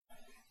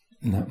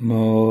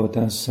Namo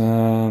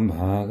tassa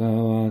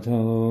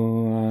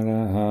bhagavato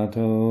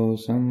arahato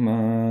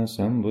samma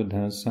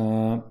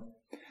sambuddhassa.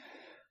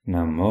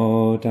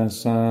 Namo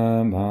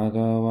tassa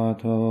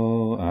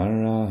bhagavato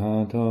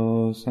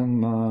arahato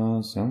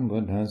samma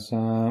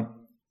sambuddhassa.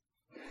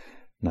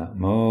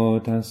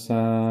 Namo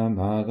tassa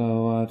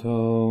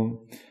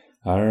bhagavato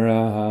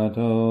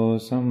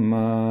arahato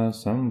samma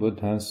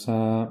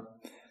sambuddhassa.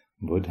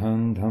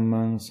 Buddhang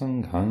dhammang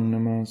sanghang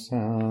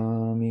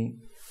namasami.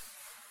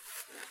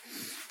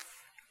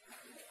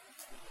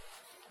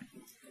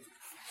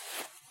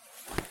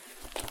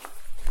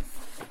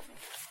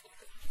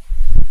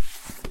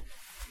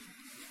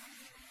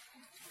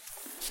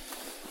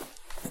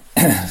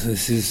 So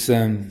this is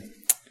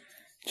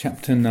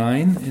chapter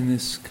 9 in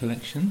this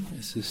collection.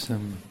 This is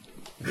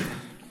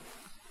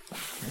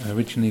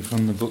originally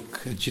from the book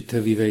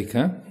Citta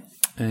Viveka,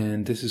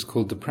 and this is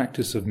called The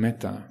Practice of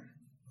Metta.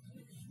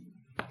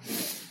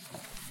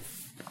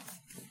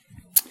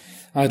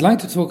 I'd like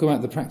to talk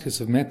about the practice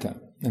of metta,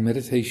 a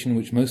meditation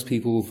which most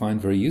people will find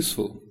very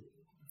useful.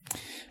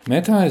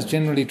 Metta is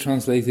generally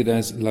translated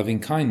as loving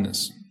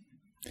kindness.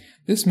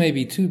 This may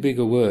be too big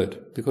a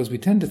word, because we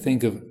tend to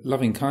think of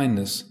loving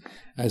kindness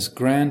as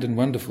grand and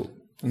wonderful,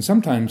 and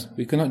sometimes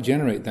we cannot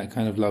generate that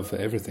kind of love for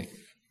everything.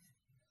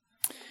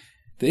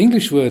 The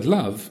English word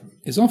love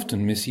is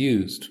often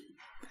misused.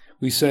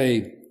 We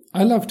say,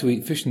 I love to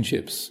eat fish and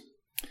chips,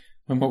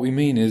 when what we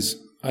mean is,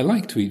 I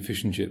like to eat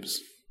fish and chips.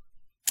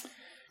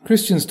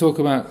 Christians talk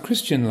about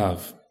Christian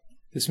love.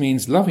 This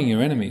means loving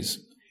your enemies.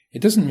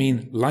 It doesn't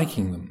mean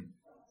liking them.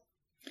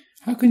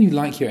 How can you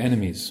like your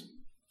enemies?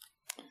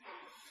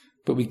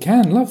 But we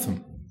can love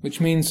them, which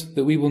means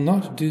that we will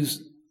not do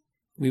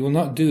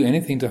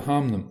anything to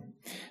harm them.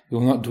 We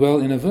will not dwell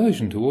in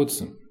aversion towards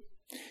them.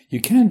 You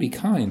can be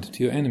kind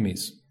to your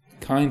enemies,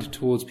 kind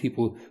towards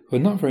people who are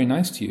not very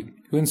nice to you,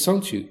 who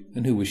insult you,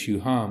 and who wish you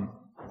harm.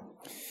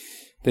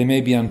 They may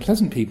be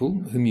unpleasant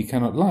people whom you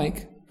cannot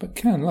like, but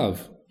can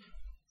love.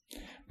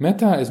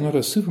 Metta is not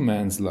a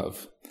superman's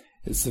love.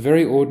 It's the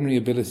very ordinary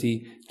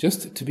ability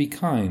just to be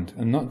kind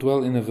and not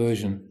dwell in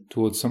aversion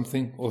towards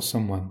something or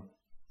someone.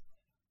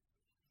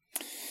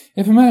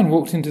 If a man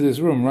walked into this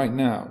room right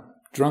now,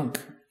 drunk,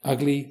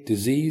 ugly,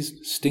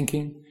 diseased,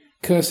 stinking,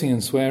 cursing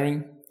and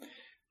swearing,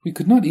 we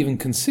could not even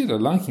consider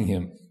liking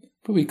him,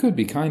 but we could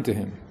be kind to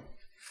him.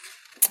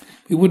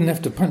 We wouldn't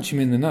have to punch him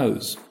in the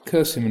nose,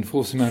 curse him and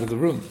force him out of the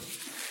room.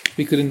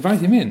 We could invite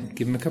him in,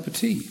 give him a cup of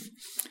tea.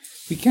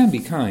 We can be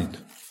kind.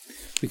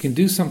 We can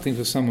do something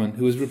for someone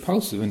who is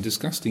repulsive and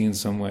disgusting in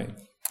some way.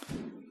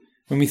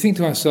 When we think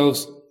to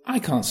ourselves, I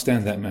can't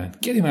stand that man,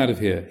 get him out of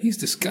here, he's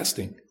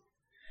disgusting,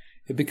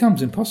 it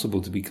becomes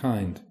impossible to be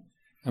kind,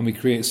 and we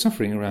create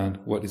suffering around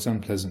what is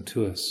unpleasant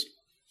to us.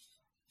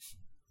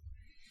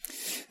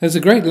 There's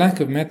a great lack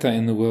of metta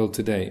in the world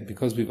today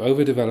because we've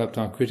overdeveloped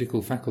our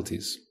critical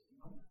faculties.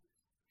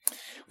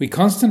 We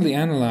constantly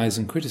analyze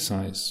and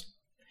criticize.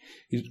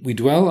 We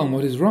dwell on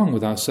what is wrong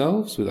with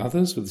ourselves, with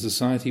others, with the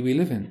society we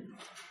live in.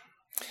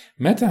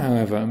 Metta,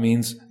 however,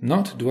 means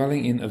not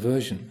dwelling in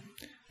aversion,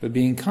 but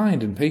being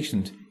kind and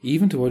patient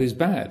even to what is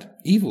bad,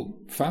 evil,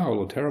 foul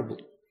or terrible.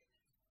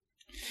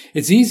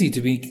 It's easy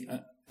to be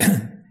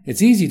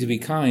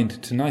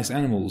kind to nice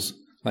animals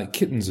like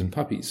kittens and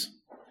puppies.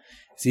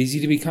 It's easy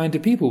to be kind to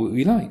people that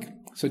we like,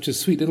 such as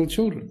sweet little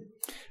children,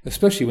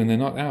 especially when they're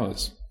not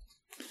ours.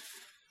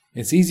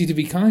 It's easy to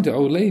be kind to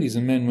old ladies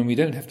and men when we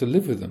don't have to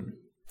live with them.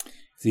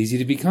 It's easy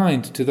to be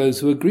kind to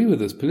those who agree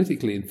with us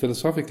politically and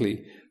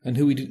philosophically and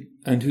who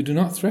do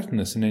not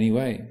threaten us in any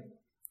way.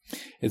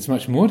 It's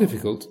much more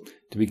difficult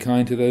to be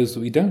kind to those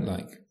that we don't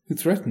like, who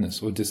threaten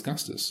us or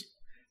disgust us.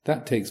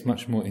 That takes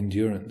much more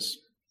endurance.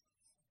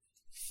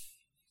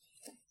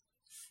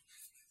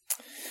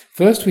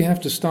 First, we have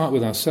to start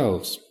with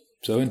ourselves.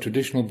 So in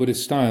traditional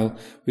Buddhist style,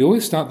 we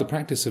always start the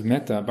practice of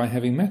metta by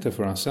having metta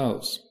for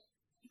ourselves.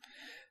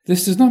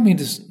 This does not mean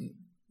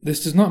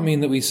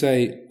that we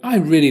say, I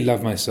really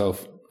love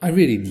myself, I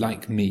really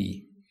like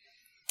me.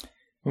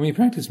 When we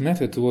practice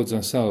metta towards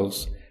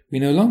ourselves, we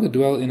no longer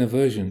dwell in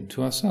aversion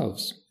to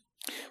ourselves.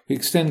 We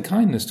extend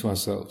kindness to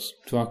ourselves,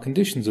 to our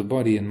conditions of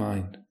body and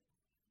mind.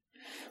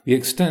 We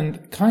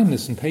extend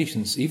kindness and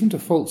patience even to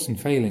faults and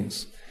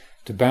failings,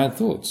 to bad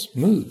thoughts,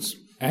 moods,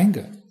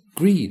 anger,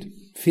 greed,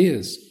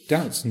 fears,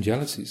 doubts and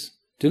jealousies,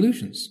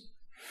 delusions,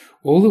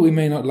 all that we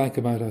may not like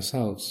about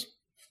ourselves.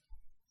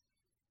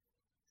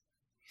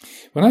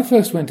 When I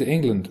first went to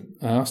England,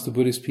 I asked the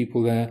Buddhist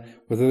people there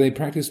whether they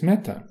practiced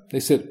metta. They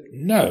said,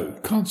 no,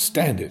 can't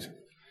stand it.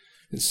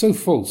 It's so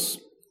false.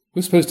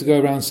 We're supposed to go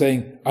around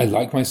saying, I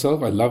like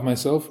myself, I love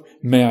myself,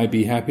 may I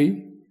be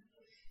happy?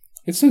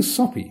 It's so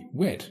soppy,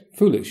 wet,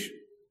 foolish.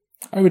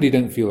 I really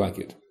don't feel like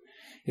it.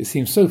 It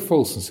seems so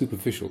false and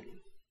superficial.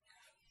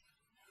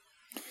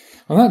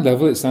 On that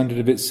level, it sounded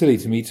a bit silly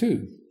to me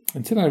too,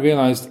 until I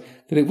realized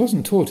that it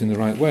wasn't taught in the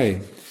right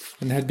way,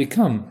 and had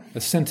become a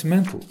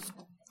sentimental,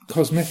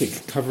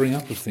 cosmetic covering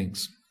up of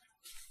things.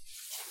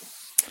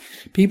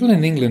 People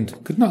in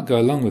England could not go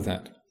along with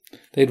that.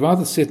 They'd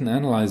rather sit and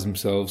analyze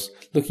themselves,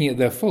 looking at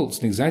their faults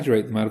and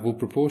exaggerate them out of all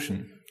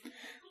proportion.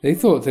 They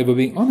thought they were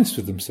being honest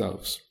with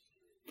themselves.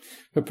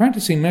 But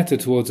practicing metta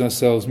towards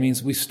ourselves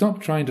means we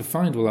stop trying to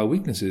find all our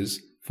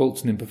weaknesses,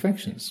 faults and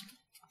imperfections.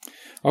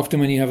 Often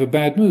when you have a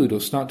bad mood or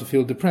start to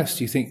feel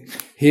depressed, you think,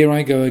 here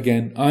I go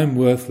again, I'm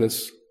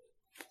worthless.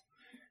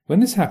 When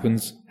this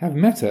happens, have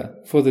metta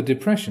for the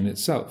depression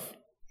itself.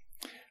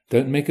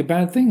 Don't make a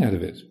bad thing out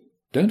of it.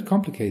 Don't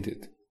complicate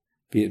it.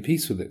 Be at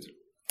peace with it.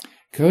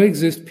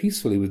 Coexist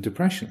peacefully with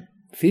depression,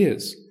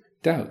 fears,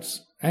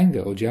 doubts,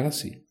 anger or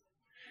jealousy.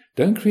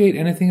 Don't create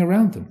anything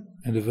around them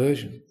and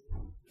aversion.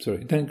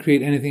 Don't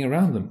create anything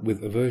around them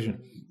with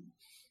aversion.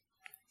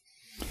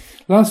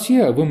 Last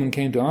year, a woman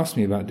came to ask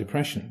me about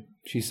depression.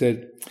 She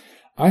said,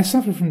 I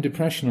suffer from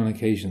depression on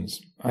occasions.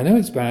 I know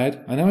it's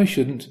bad, I know I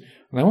shouldn't,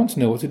 and I want to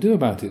know what to do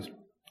about it.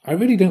 I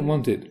really don't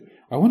want it.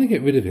 I want to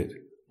get rid of it.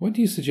 What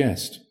do you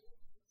suggest?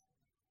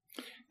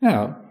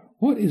 Now,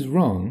 what is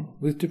wrong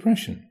with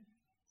depression?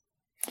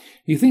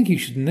 You think you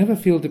should never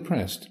feel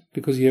depressed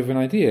because you have an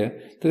idea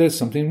that there's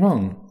something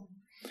wrong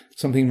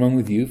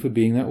with you for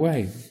being that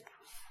way.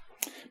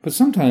 But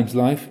sometimes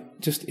life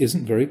just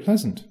isn't very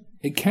pleasant.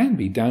 It can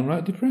be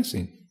downright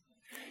depressing.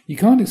 You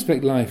can't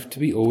expect life to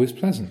be always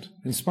pleasant,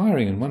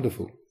 inspiring and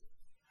wonderful.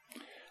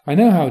 I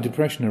know how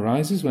depression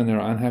arises when there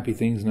are unhappy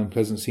things and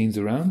unpleasant scenes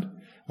around.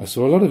 I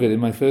saw a lot of it in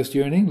my first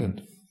year in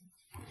England.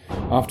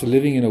 After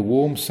living in a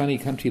warm, sunny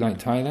country like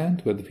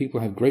Thailand, where the people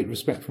have great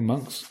respect for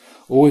monks,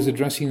 always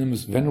addressing them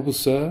as Venerable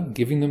Sir,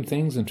 giving them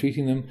things and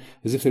treating them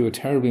as if they were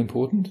terribly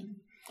important,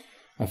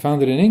 I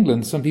found that in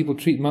England some people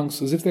treat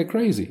monks as if they're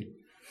crazy.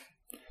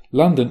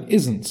 London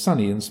isn't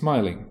sunny and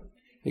smiling.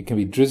 It can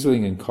be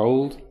drizzling and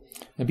cold,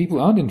 and people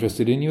aren't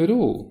interested in you at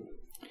all.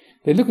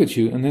 They look at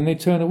you and then they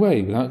turn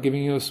away without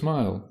giving you a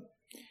smile.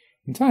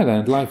 In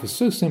Thailand, life was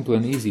so simple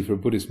and easy for a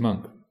Buddhist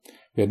monk.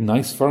 We had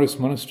nice forest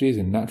monasteries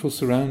in natural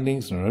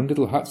surroundings and our own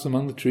little huts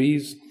among the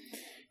trees.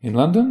 In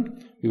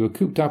London, we were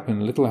cooped up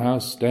in a little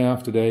house day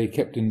after day,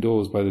 kept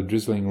indoors by the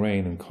drizzling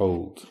rain and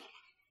cold.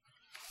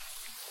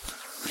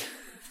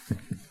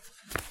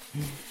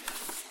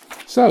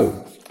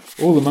 So,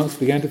 all the monks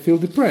began to feel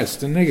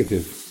depressed and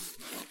negative.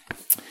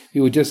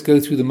 We would just go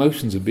through the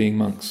motions of being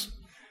monks.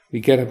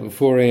 We'd get up at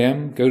 4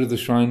 a.m, go to the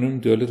shrine room,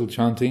 do a little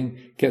chanting,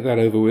 get that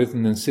over with,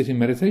 and then sit in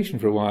meditation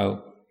for a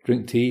while,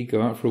 drink tea,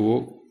 go out for a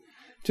walk,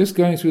 just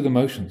going through the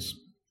motions.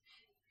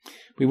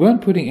 We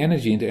weren't putting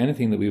energy into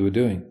anything that we were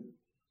doing.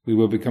 We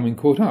were becoming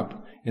caught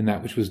up in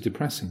that which was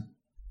depressing.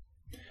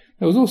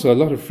 There was also a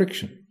lot of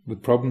friction,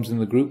 with problems in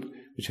the group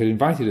which had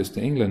invited us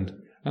to England,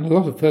 and a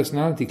lot of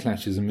personality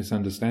clashes and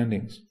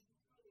misunderstandings.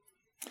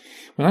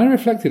 When I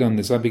reflected on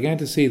this, I began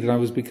to see that I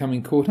was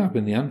becoming caught up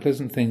in the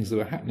unpleasant things that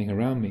were happening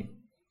around me.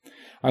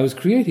 I was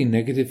creating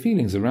negative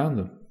feelings around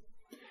them.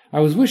 I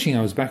was wishing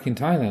I was back in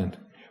Thailand,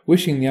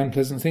 wishing the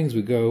unpleasant things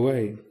would go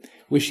away,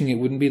 wishing it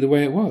wouldn't be the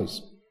way it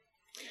was,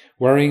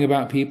 worrying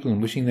about people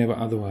and wishing they were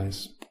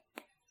otherwise.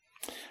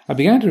 I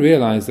began to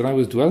realize that I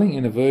was dwelling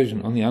in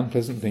aversion on the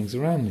unpleasant things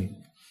around me.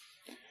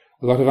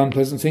 A lot of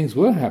unpleasant things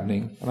were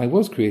happening, and I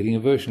was creating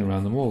aversion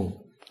around them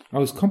all. I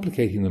was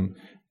complicating them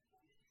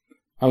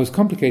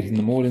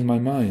all in my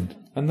mind,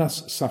 and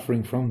thus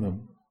suffering from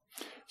them.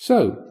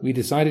 So, we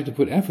decided to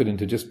put effort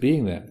into just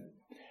being there.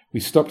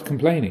 We stopped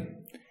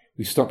complaining.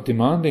 We stopped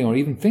demanding or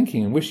even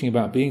thinking and wishing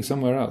about being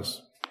somewhere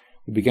else.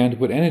 We began to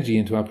put energy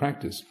into our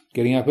practice,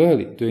 getting up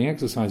early, doing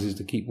exercises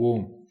to keep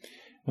warm.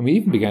 And we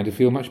even began to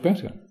feel much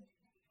better.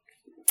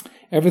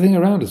 Everything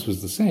around us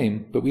was the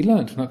same, but we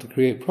learnt not to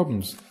create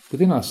problems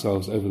within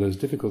ourselves over those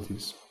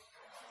difficulties.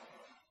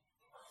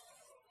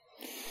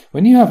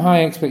 When you have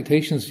high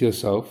expectations for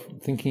yourself,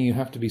 thinking you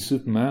have to be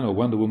Superman or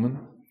Wonder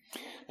Woman,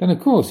 then of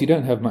course you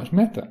don't have much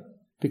metta,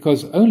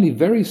 because only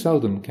very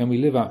seldom can we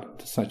live up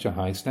to such a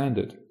high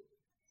standard.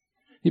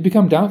 You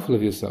become doubtful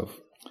of yourself.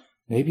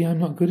 Maybe I'm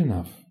not good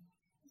enough.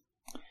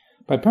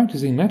 By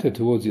practicing metta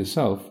towards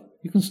yourself,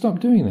 you can stop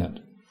doing that.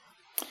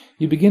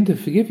 You begin to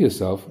forgive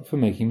yourself for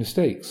making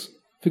mistakes,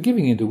 for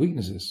giving into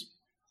weaknesses.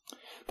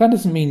 That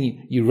doesn't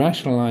mean you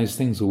rationalize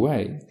things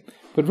away,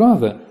 but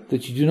rather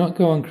that you do not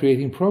go on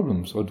creating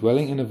problems or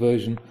dwelling in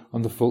aversion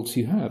on the faults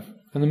you have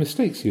and the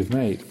mistakes you have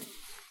made.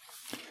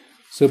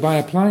 So by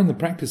applying the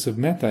practice of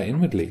metta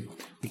inwardly,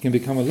 we can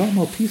become a lot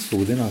more peaceful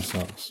within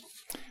ourselves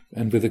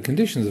and with the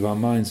conditions of our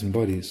minds and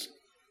bodies.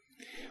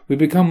 We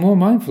become more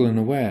mindful and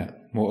aware,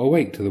 more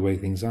awake to the way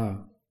things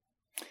are.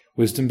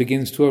 Wisdom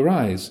begins to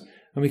arise,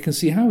 and we can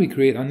see how we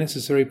create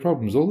unnecessary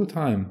problems all the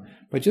time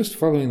by just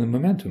following the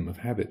momentum of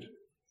habit.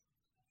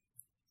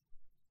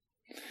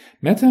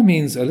 Metta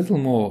means a little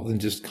more than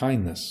just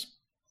kindness.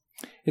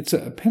 It's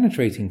a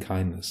penetrating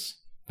kindness,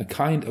 a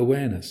kind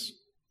awareness.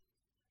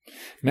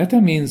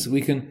 Metta means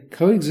we can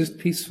coexist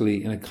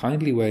peacefully in a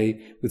kindly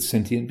way with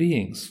sentient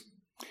beings,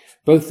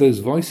 both those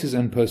voices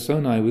and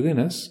personae within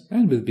us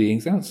and with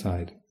beings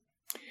outside.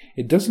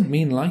 It doesn't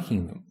mean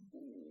liking them.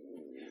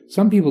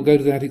 Some people go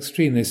to that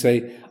extreme. They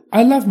say,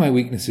 I love my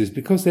weaknesses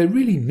because they're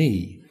really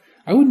me.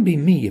 I wouldn't be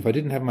me if I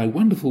didn't have my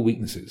wonderful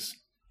weaknesses.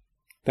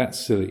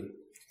 That's silly.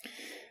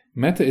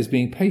 Metta is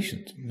being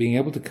patient, being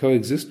able to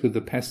coexist with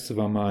the pests of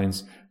our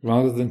minds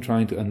rather than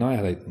trying to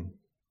annihilate them.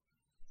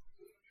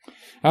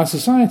 Our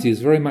society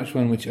is very much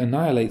one which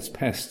annihilates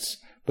pests,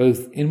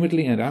 both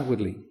inwardly and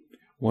outwardly,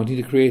 wanting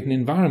to create an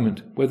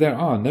environment where there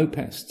are no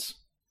pests.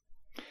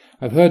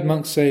 I've heard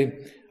monks say,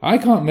 "I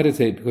can't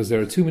meditate because there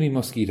are too many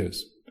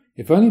mosquitoes.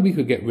 If only we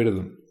could get rid of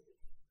them."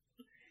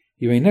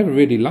 You may never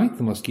really like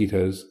the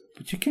mosquitoes,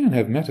 but you can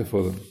have metta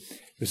for them,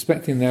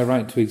 respecting their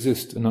right to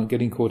exist and not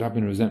getting caught up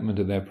in resentment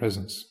at their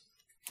presence.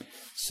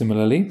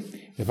 Similarly,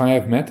 if I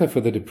have metta for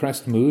the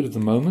depressed mood of the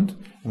moment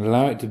and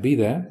allow it to be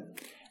there,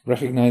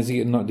 recognizing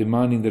it and not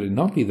demanding that it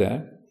not be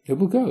there, it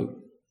will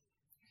go.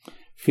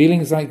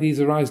 Feelings like these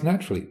arise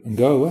naturally and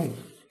go away.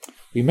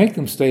 We make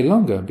them stay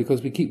longer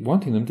because we keep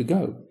wanting them to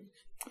go.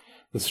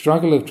 The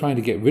struggle of trying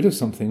to get rid of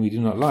something we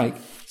do not like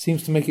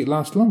seems to make it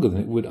last longer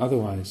than it would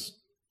otherwise.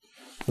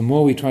 The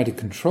more we try to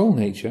control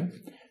nature,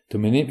 to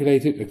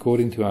manipulate it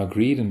according to our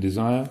greed and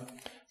desire,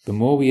 the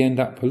more we end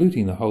up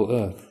polluting the whole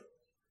earth.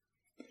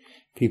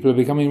 People are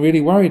becoming really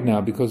worried now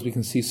because we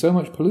can see so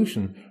much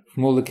pollution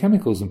from all the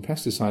chemicals and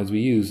pesticides we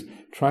use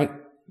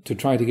to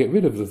try to get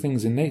rid of the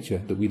things in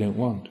nature that we don't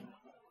want.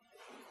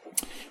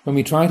 When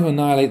we try to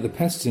annihilate the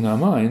pests in our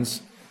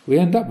minds, we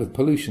end up with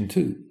pollution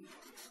too.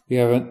 We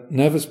have a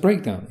nervous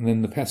breakdown, and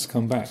then the pests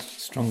come back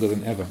stronger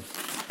than ever.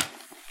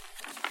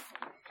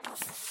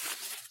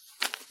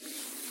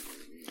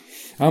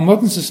 Our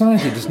modern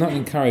society does not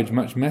encourage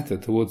much metta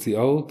towards the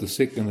old, the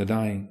sick, and the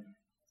dying.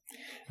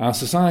 Our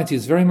society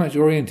is very much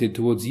oriented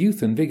towards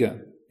youth and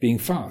vigour, being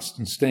fast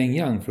and staying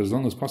young for as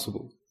long as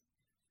possible.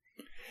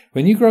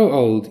 When you grow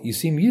old, you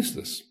seem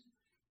useless.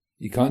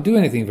 You can't do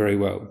anything very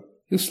well.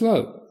 You're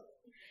slow.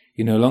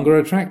 You're no longer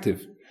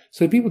attractive,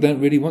 so people don't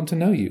really want to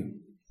know you.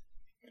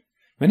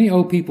 Many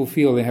old people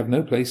feel they have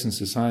no place in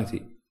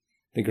society.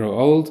 They grow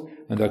old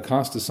and are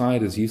cast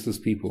aside as useless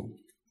people.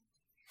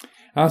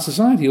 Our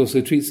society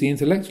also treats the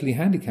intellectually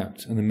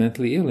handicapped and the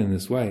mentally ill in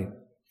this way.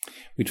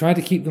 We try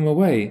to keep them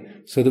away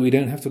so that we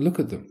don't have to look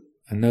at them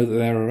and know that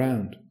they're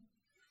around.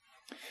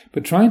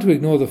 But trying to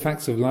ignore the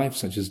facts of life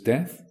such as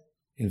death,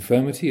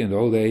 infirmity and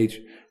old age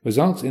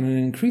results in an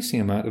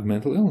increasing amount of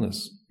mental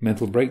illness,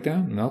 mental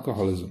breakdown and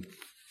alcoholism.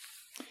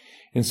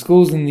 In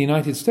schools in the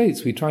United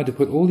States, we tried to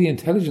put all the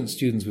intelligent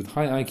students with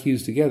high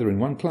IQs together in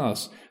one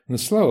class and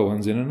the slower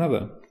ones in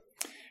another.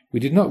 We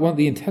did not want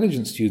the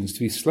intelligent students to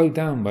be slowed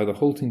down by the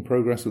halting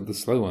progress of the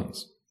slow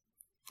ones.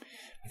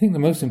 I think the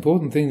most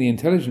important thing the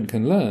intelligent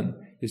can learn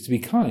is to be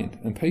kind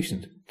and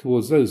patient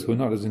towards those who are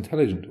not as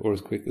intelligent or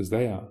as quick as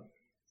they are.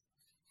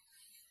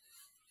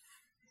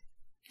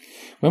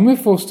 When we're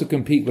forced to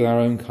compete with our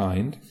own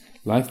kind,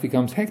 life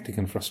becomes hectic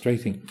and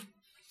frustrating.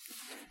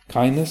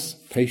 Kindness,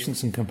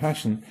 patience and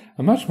compassion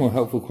are much more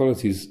helpful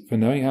qualities for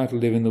knowing how to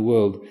live in the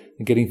world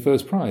than getting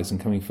first prize and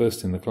coming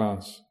first in the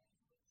class.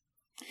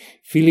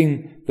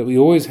 Feeling that we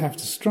always have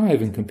to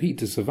strive and compete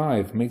to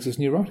survive makes us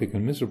neurotic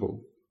and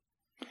miserable.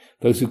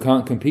 Those who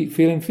can't compete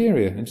feel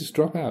inferior and just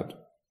drop out.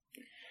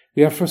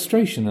 We have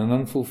frustration and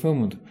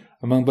unfulfillment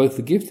among both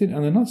the gifted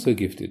and the not so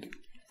gifted,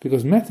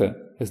 because metta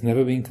has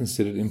never been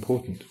considered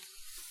important.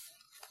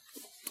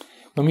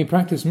 When we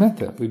practice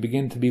metta, we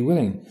begin to be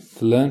willing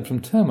to learn from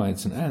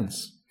termites and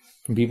ants,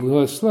 from people who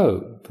are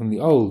slow, from the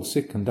old,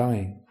 sick and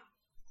dying.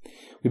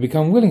 We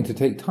become willing to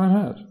take time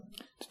out,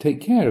 to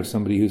take care of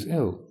somebody who's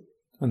ill,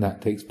 and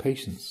that takes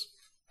patience.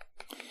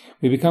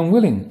 We become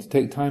willing to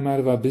take time out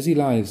of our busy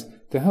lives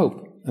to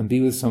help and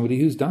be with somebody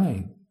who's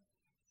dying.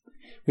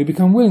 We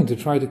become willing to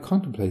try to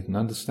contemplate and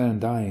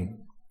understand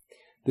dying.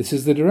 This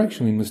is the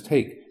direction we must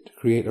take to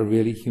create a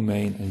really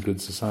humane and good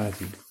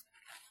society.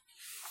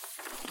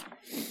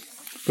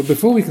 But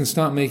before we can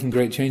start making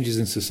great changes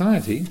in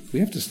society, we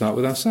have to start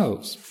with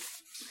ourselves,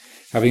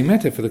 having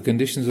metta for the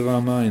conditions of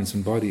our minds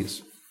and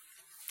bodies.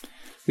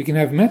 We can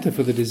have metta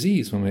for the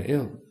disease when we're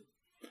ill.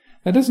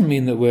 That doesn't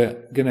mean that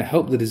we're going to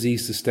help the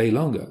disease to stay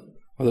longer,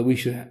 or that we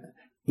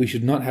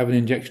should not have an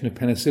injection of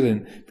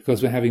penicillin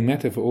because we're having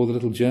metta for all the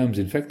little germs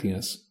infecting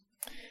us.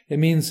 It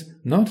means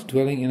not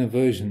dwelling in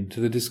aversion to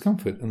the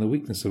discomfort and the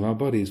weakness of our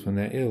bodies when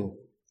they're ill.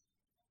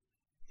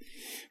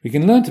 We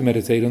can learn to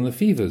meditate on the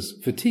fevers,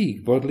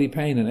 fatigue, bodily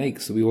pain and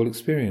aches that we all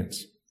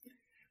experience.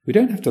 We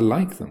don't have to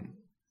like them.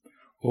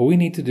 All we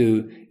need to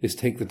do is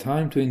take the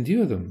time to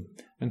endure them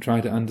and try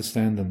to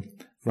understand them,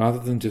 rather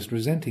than just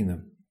resenting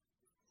them.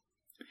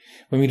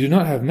 When we do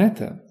not have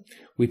metta,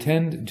 we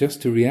tend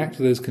just to react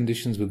to those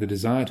conditions with the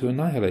desire to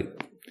annihilate,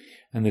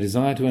 and the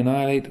desire to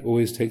annihilate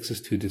always takes us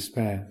to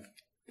despair.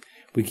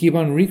 We keep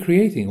on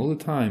recreating all the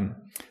time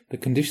the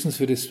conditions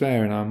for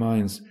despair in our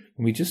minds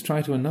when we just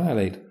try to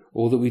annihilate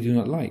all that we do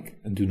not like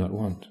and do not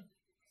want.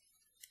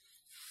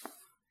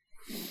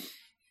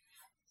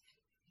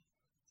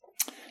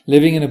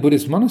 Living in a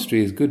Buddhist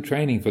monastery is good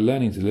training for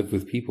learning to live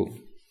with people.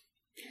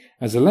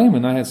 As a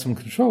layman, I had some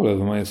control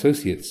over my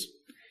associates,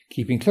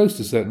 keeping close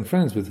to certain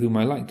friends with whom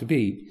I liked to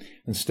be,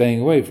 and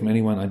staying away from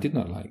anyone I did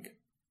not like.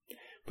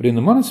 But in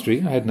the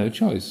monastery, I had no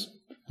choice.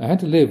 I had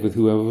to live with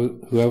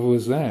whoever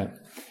was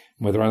there,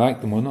 whether I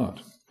liked them or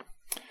not.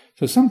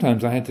 So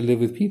sometimes I had to live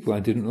with people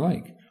I didn't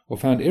like, or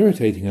found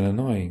irritating and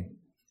annoying.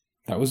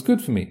 That was good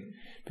for me,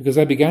 because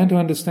I began to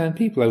understand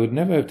people I would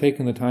never have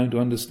taken the time to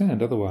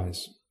understand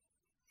otherwise.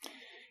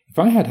 If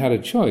I had had a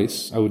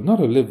choice, I would not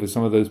have lived with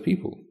some of those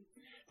people.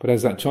 But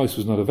as that choice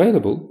was not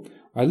available,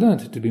 I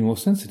learnt to be more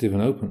sensitive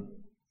and open.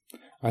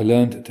 I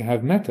learned to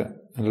have metta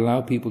and allow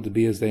people to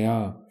be as they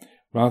are,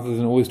 rather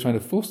than always trying to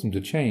force them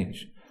to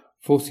change,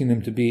 forcing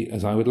them to be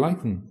as I would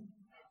like them,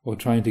 or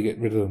trying to get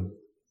rid of them.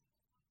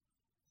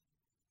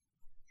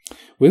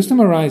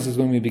 Wisdom arises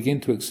when we begin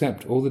to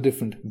accept all the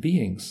different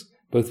beings,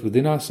 both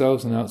within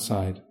ourselves and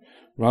outside,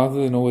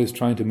 rather than always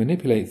trying to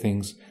manipulate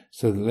things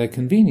so that they're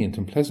convenient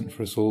and pleasant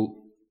for us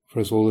all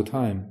the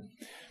time,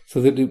 so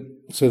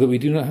that we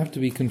do not have to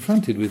be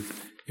confronted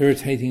with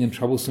irritating and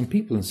troublesome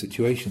people and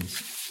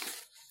situations.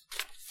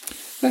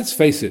 Let's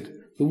face it,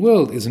 the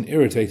world is an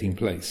irritating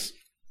place.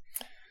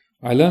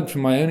 I learnt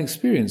from my own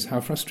experience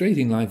how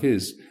frustrating life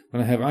is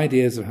when I have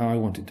ideas of how I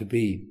want it to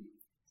be.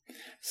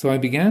 So I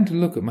began to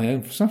look at my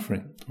own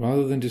suffering,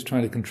 rather than just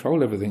trying to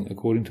control everything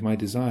according to my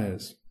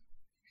desires.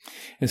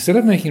 Instead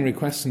of making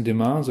requests and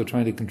demands or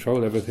trying to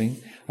control everything,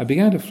 I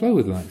began to flow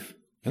with life,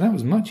 and that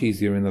was much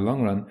easier in the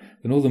long run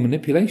than all the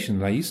manipulation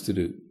that I used to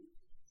do.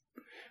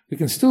 We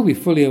can still be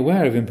fully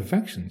aware of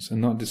imperfections and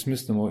not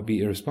dismiss them or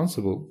be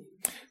irresponsible.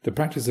 The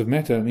practice of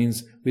metta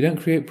means we don't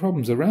create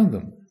problems around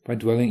them by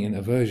dwelling in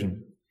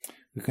aversion.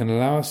 We can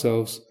allow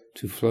ourselves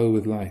to flow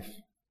with life.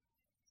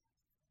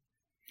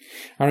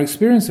 Our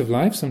experience of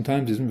life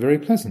sometimes isn't very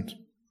pleasant,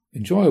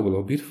 enjoyable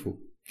or beautiful.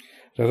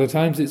 At other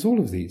times it's all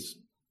of these.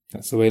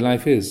 That's the way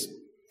life is.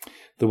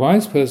 The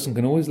wise person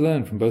can always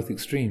learn from both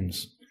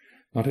extremes,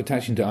 not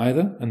attaching to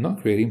either and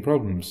not creating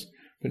problems,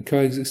 but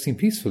coexisting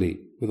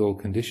peacefully with all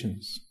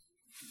conditions.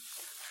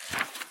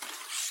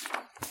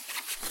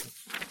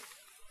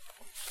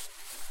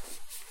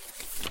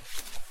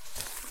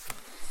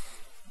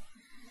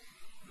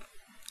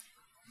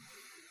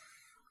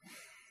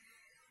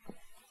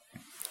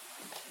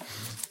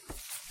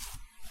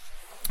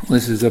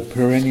 This is a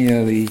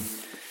perennially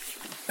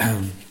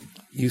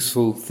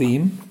useful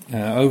theme,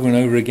 over and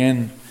over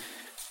again,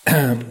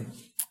 in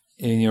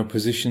your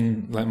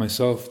position, like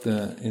myself,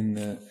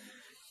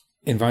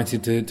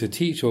 invited to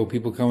teach, or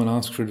people come and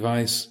ask for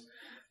advice.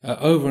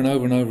 Over and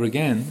over and over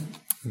again,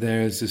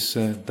 there's this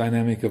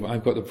dynamic of,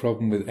 I've got the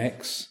problem with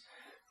X,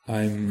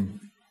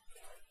 I'm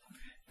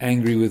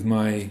angry with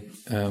my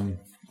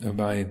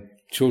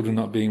children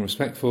not being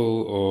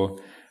respectful, or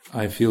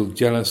I feel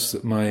jealous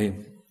that my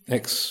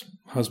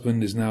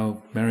ex-husband is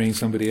now marrying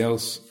somebody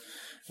else.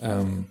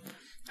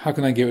 How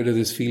can I get rid of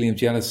this feeling of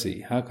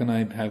jealousy? How can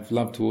I have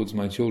love towards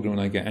my children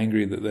when I get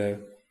angry that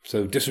they're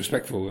so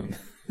disrespectful and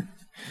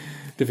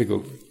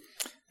difficult?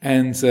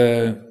 And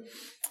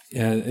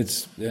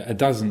it's a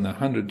dozen,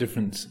 100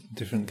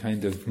 different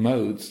kind of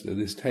modes that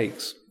this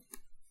takes.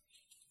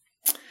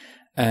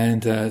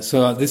 And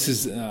so this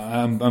is,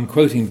 I'm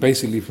quoting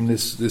basically from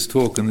this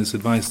talk and this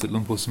advice that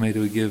Luang Por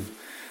Sumedho would give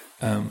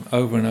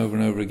over and over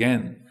and over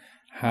again.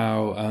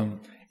 How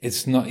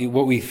it's not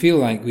what we feel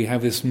like. We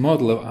have this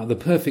model of the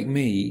perfect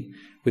me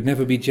would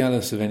never be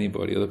jealous of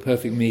anybody, or the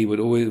perfect me I would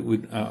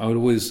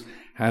always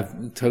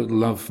have total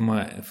love for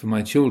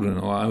my children,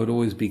 or I would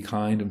always be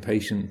kind and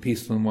patient,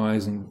 peaceful and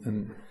wise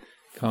and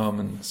calm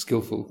and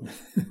skillful,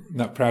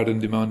 not proud and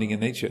demanding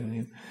in nature. You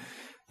know?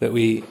 That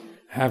we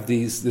have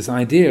this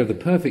idea of the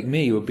perfect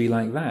me would be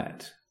like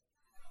that,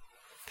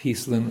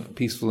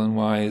 peaceful and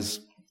wise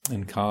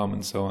and calm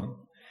and so on.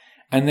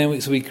 And then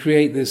we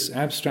create this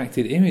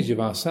abstracted image of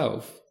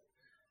ourselves,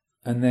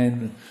 and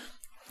then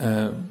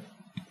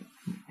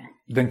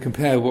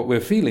compare what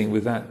we're feeling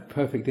with that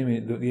perfect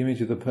image, the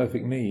image of the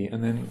perfect me,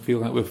 and then feel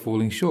like we're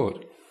falling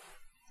short.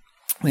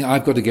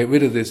 I've got to get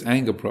rid of this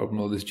anger problem,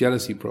 or this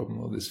jealousy problem,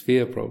 or this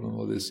fear problem,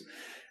 or this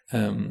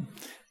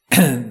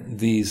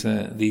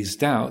these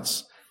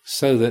doubts,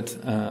 so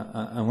that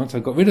and once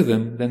I've got rid of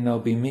them, then they'll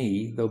be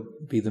me. They'll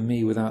be the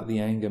me without the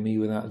anger, me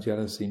without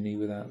jealousy, me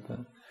without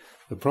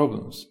the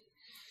problems.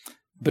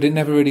 But it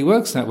never really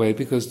works that way,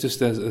 because just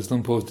as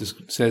Luang Por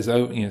says,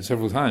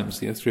 several times,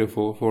 3 or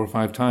 4 or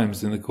 5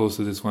 times in the course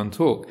of this one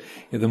talk,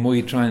 the more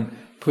you try and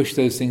push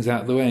those things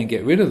out of the way and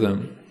get rid of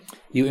them,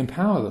 you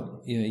empower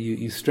them.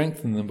 You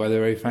strengthen them by the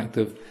very fact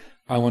of,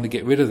 I want to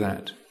get rid of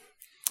that.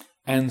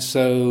 And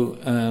so,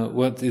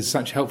 what is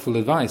such helpful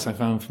advice I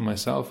found for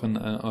myself, and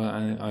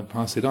I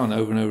pass it on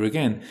over and over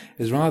again,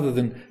 is rather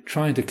than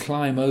trying to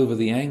climb over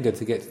the anger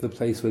to get to the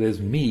place where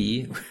there's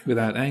me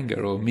without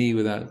anger, or me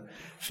without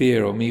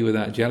fear, or me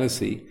without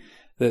jealousy,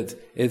 that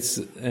it's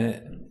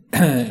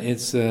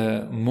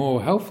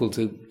more helpful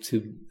to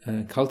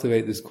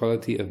cultivate this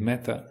quality of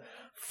metta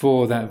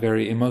for that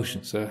very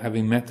emotion. So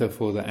having metta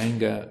for the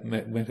anger,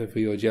 metta for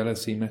your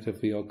jealousy, metta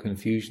for your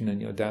confusion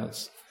and your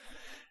doubts.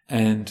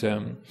 And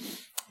and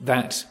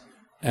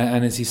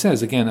as he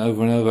says again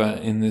over and over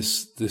in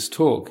this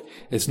talk,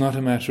 it's not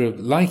a matter of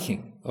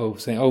liking, or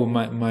saying, "Oh,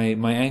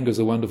 my anger is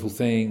a wonderful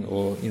thing,"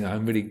 or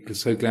I'm really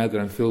so glad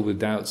that I'm filled with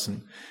doubts,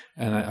 and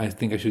I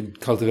think I should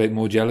cultivate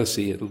more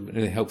jealousy. It'll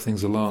really help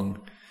things along.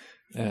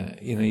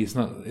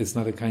 It's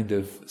not a kind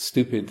of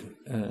stupid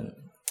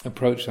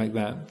approach like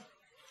that.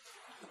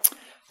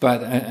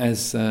 But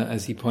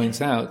as he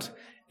points out,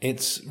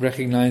 it's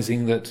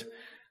recognizing that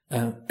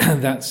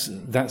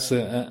that's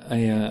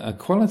a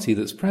quality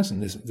that's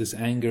present. This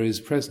anger is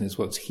present. It's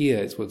what's here.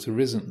 It's what's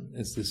arisen.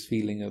 It's this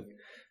feeling of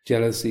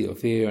jealousy or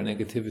fear or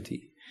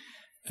negativity,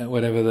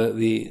 whatever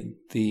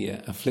the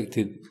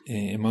afflicted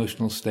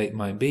emotional state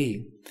might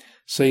be.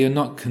 So you're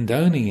not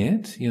condoning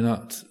it. You're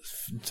not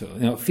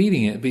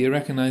feeding it, but you're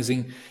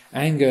recognizing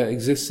anger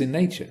exists in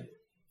nature.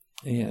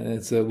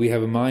 We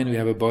have a mind. We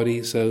have a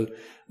body. So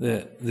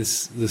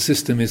the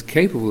system is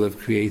capable of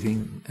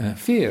creating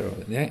fear, or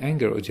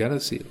anger, or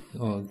jealousy,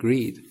 or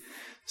greed,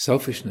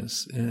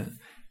 selfishness.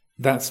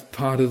 That's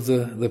part of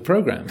the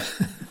program.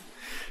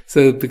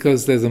 So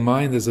because there's a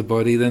mind, there's a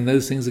body, then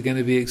those things are going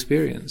to be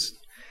experienced.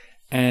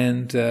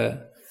 And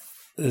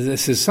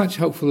this is such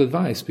helpful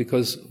advice,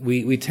 because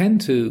we tend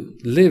to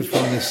live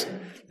from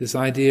this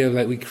idea of,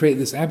 like, we create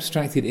this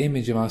abstracted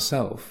image of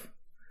ourselves,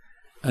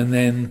 and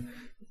then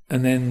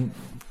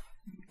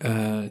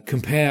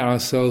compare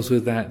ourselves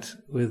with that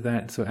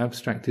sort of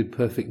abstracted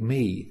perfect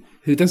me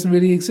who doesn't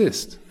really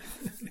exist,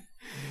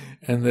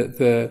 and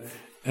the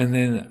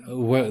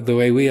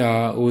way we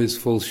are always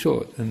falls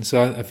short. And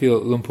so I feel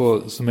Luang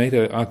Por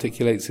Sumedho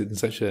articulates it in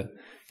such a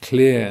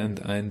clear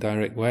and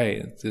direct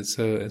way. It's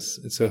so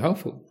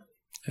helpful,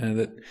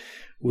 that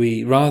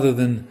we, rather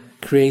than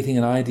creating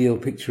an ideal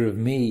picture of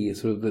me,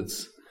 sort of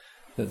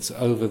that's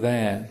over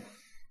there,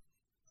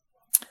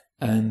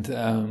 and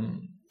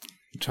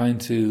trying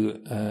to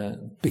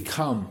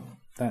become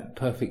that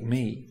perfect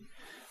me,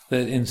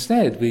 that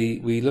instead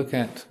we look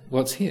at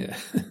what's here.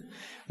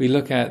 We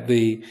look at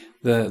the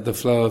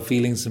flow of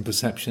feelings and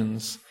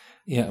perceptions,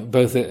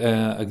 both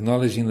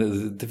acknowledging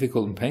the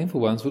difficult and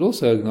painful ones, but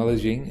also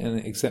acknowledging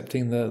and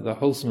accepting the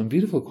wholesome and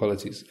beautiful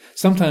qualities.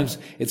 Sometimes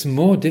it's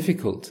more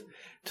difficult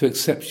to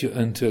accept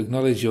and to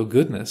acknowledge your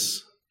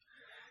goodness,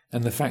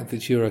 and the fact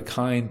that you're a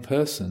kind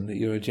person, that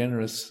you're a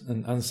generous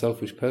and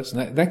unselfish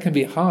person. That can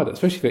be harder,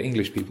 especially for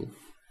English people.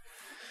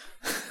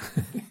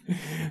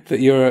 That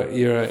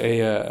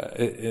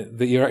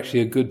that you're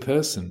actually a good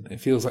person. It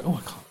feels like, oh,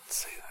 I can't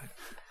say that.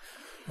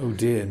 Oh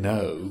dear,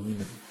 no.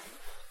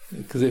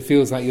 Because it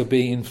feels like you're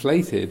being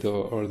inflated,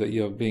 or that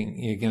you're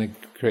going to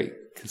create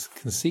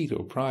conceit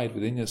or pride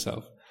within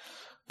yourself.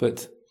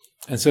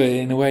 And so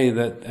in a way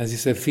that, as you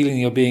said, feeling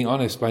you're being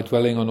honest by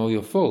dwelling on all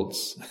your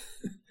faults,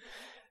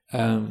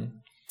 and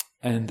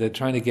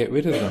trying to get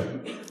rid of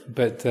them.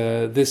 But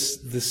this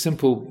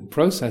simple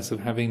process of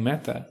having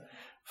metta,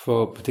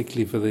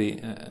 particularly for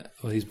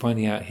what he's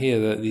pointing out here,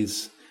 that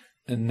these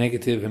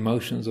negative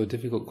emotions or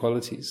difficult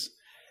qualities,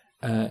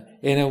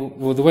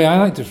 the way I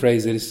like to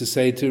phrase it is to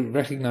say, to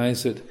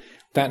recognize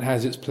that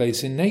has its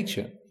place in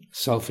nature.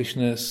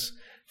 Selfishness,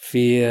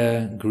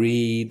 fear,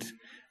 greed,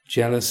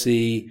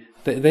 jealousy,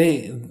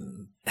 they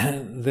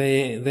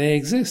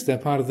exist. They're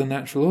part of the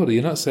natural order.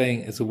 You're not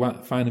saying it's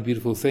a fine and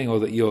beautiful thing, or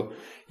that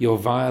your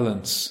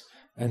violence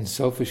and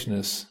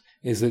selfishness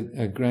is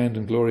a grand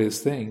and glorious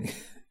thing.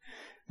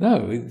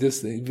 No,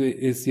 it's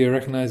you're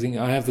recognizing,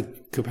 I have the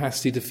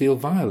capacity to feel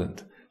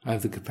violent. I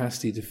have the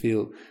capacity to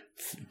feel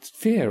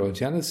fear or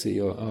jealousy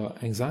or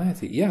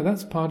anxiety. Yeah,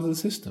 that's part of the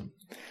system.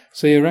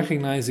 So you're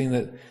recognizing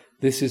that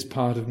this is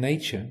part of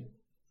nature.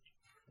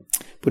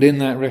 But in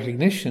that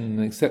recognition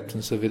and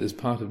acceptance of it as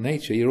part of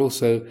nature, you're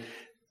also,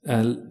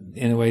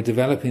 in a way,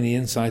 developing the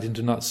insight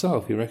into not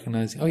self. You're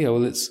recognizing, oh yeah,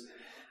 well, it's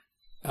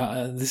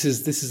this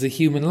is a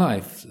human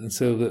life, and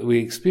so that we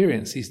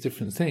experience these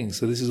different things.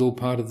 So this is all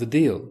part of the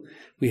deal.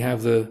 We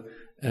have the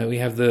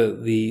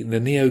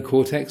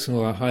neocortex and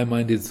all our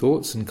high-minded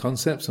thoughts and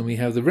concepts, and we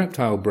have the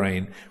reptile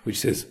brain, which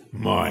says,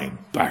 "Mine,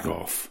 back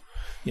off,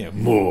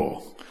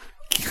 more,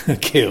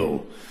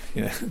 kill."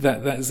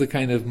 That is the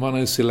kind of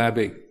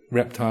monosyllabic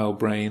reptile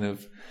brain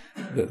of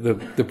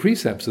the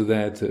precepts are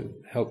there to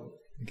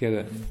help give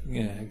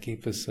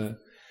us a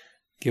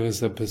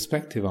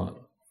perspective on.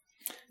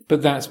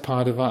 But that's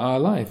part of our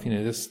life.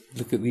 Just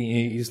look at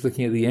just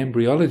looking at the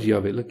embryology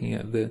of it, looking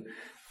at the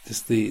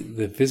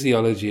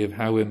physiology of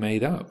how we're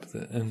made up,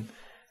 and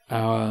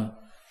our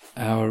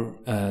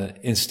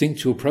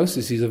instinctual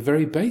processes are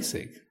very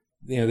basic.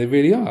 They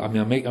really are. I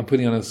mean, I'm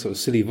putting on a sort of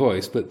silly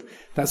voice, but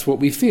that's what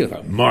we feel.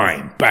 Like,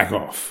 mine, back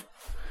off.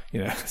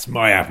 It's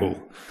my apple.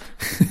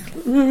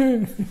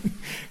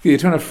 You're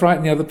trying to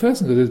frighten the other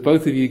person, because there's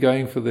both of you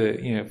going for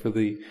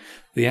the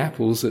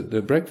apples at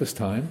the breakfast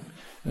time,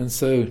 and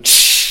so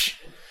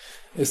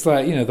it's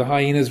like the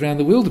hyenas around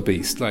the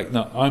wildebeest. Like,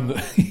 no, I'm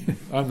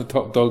the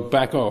top dog.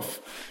 Back off.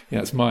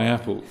 It's my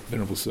apple,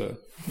 Venerable Sir.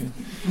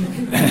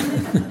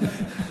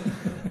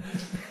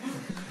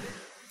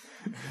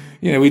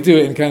 We do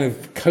it in kind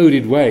of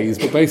coded ways,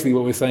 but basically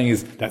what we're saying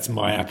is, that's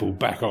my apple.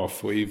 Back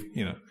off, or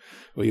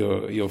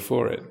you're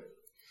for it.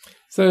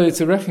 So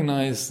to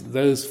recognize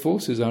those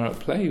forces are at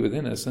play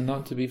within us, and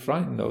not to be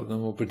frightened of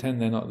them, or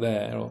pretend they're not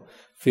there, or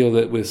feel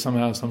that we're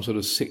somehow some sort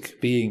of sick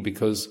being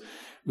because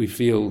we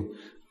feel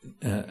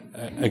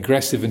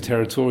aggressive and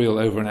territorial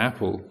over an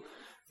apple.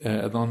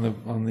 on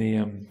the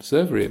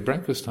servery at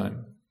breakfast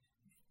time.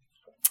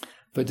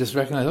 But just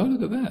recognize, oh,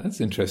 look at that, that's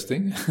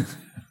interesting.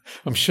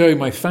 I'm showing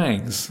my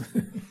fangs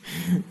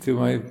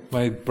to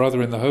my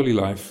brother in the holy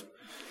life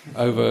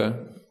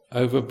over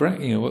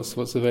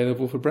what's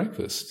available for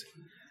breakfast.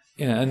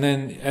 And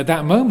then at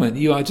that moment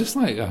you are just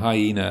like a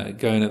hyena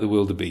going at the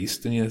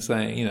wildebeest, and you're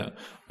saying,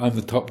 I'm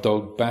the top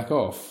dog, back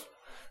off.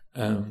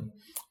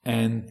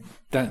 And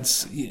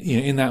that's,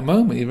 in that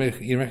moment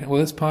you reckon, well,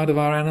 that's part of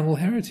our animal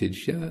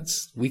heritage. Yeah,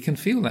 we can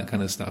feel that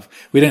kind of stuff.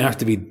 We don't have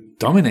to be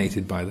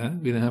dominated by that.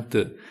 We don't have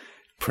to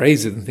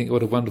praise it and think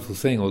what a wonderful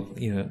thing,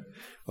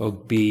 or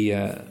be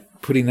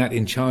putting that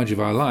in charge of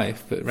our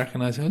life, but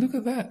recognizing, oh, look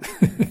at that.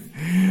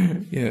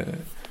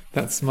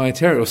 That's my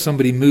terror. Or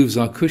somebody moves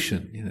our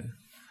cushion,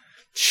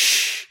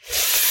 shh.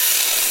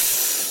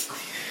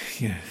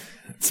 Yeah,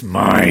 it's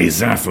my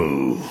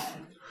Zafu.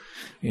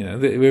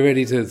 We're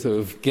ready to sort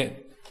of get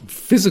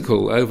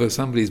physical over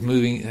somebody's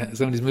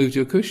moved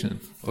your cushion,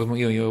 or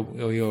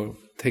you're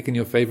taking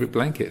your favorite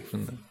blanket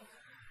from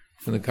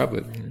the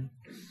cupboard.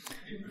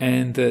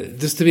 And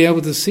just to be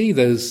able to see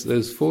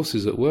those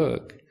forces at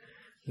work.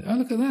 Oh,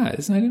 look at that!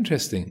 Isn't that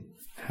interesting?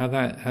 How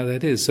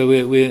that is. So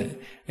we're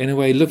in a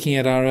way looking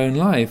at our own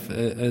life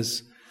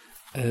as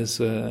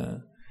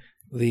the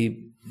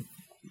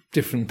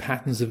different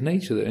patterns of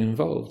nature that are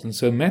involved. And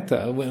so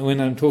metta,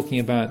 when I'm talking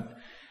about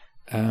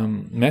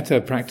metta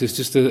practice,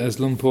 just as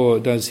Luang Por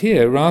does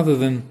here, rather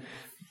than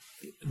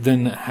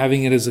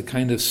having it as a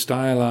kind of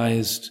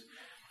stylized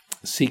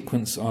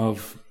sequence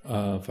of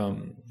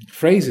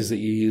phrases that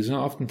you use, and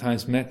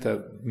oftentimes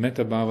metta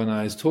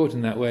bhavana is taught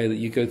in that way, that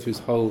you go through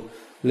this whole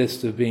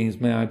list of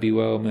beings. May I be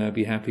well, may I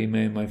be happy,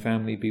 may my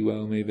family be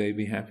well, may they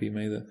be happy,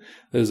 may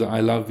those that I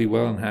love be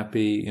well and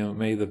happy,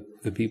 may the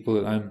people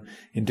that I'm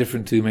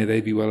indifferent to, may they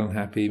be well and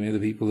happy, may the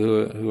people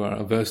who are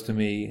averse to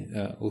me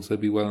also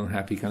be well and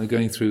happy, kind of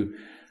going through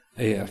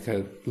a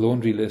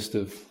laundry list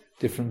of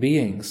different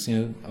beings,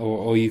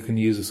 or you can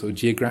use a sort of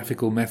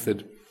geographical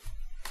method.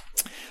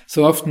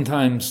 So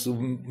oftentimes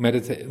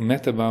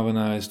metta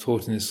bhavana is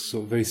taught in this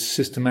sort of very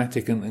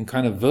systematic and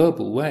kind of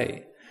verbal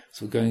way.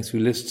 So going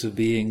through lists of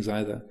beings,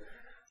 either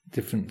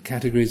different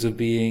categories of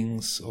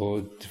beings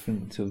or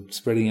different,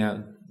 spreading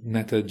out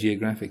metta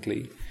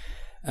geographically.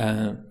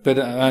 But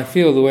I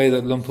feel the way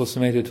that Luang Por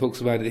Sumedho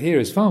talks about it here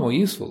is far more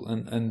useful,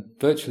 and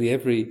virtually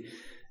every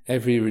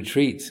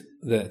retreat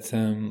that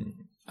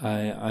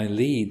I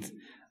lead,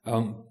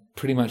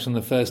 pretty much on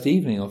the first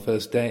evening or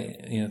first day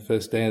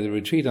of the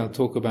retreat, I'll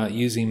talk about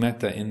using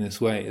metta in this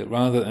way,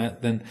 rather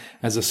than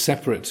as a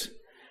separate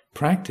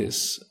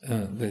practice,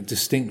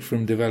 distinct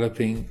from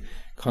developing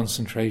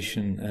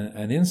concentration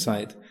and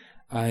insight.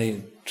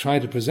 I try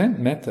to present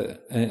metta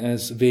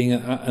as being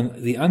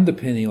the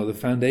underpinning or the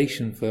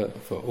foundation for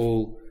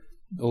all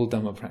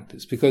Dhamma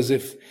practice. Because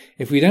if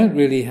we don't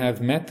really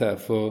have metta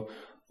for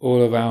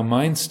all of our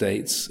mind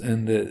states,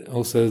 and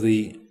also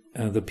the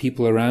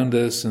people around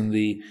us and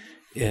the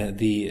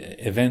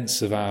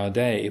events of our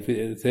day,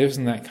 if there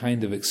isn't that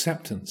kind of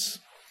acceptance,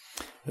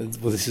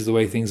 well, this is the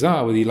way things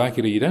are, whether you like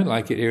it or you don't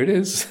like it, here it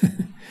is,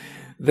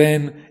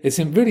 then it's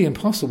really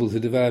impossible to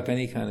develop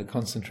any kind of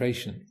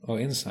concentration or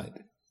insight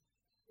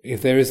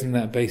if there isn't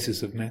that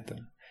basis of metta.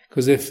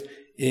 Because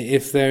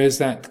if there is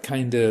that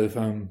kind of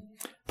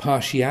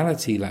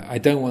partiality, like, I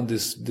don't want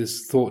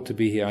this thought to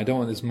be here, I don't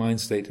want this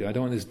mind state to, I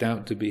don't want this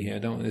doubt to be here, I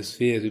don't want this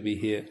fear to be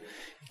here,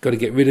 got to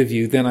get rid of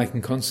you, then I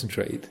can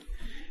concentrate.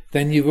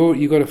 Then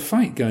you've got a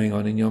fight going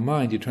on in your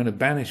mind. You're trying to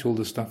banish all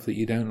the stuff that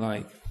you don't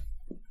like.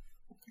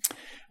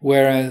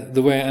 Whereas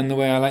the way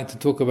I like to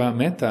talk about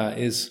metta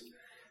is,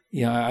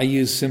 I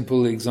use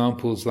simple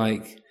examples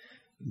like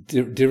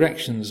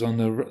directions on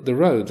the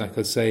road. Like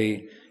I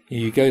say,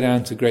 you go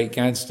down to Great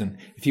Gadsden.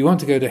 If you want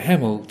to go to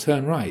Hemel,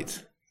 turn right.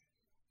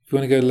 If you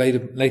want to go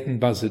to Leighton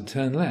Buzzard,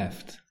 turn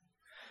left.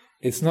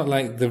 It's not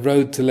like the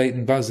road to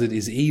Leighton Buzzard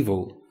is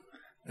evil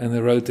and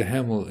the road to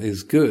Hemel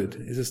is good.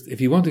 It's just,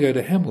 if you want to go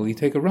to Hemel, you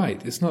take a right.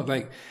 It's not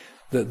like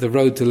the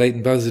road to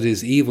Leighton Buzzard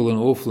is evil and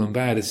awful and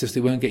bad. It's just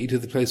it won't get you to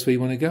the place where you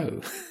want to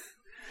go.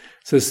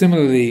 So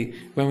similarly,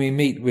 when we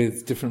meet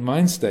with different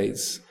mind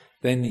states,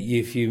 then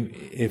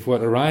if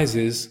what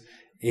arises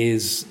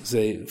is,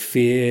 say,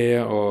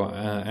 fear or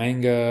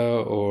anger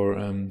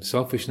or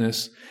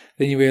selfishness,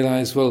 then you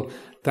realize, well,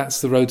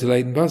 that's the road to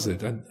Leighton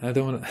Buzzard. I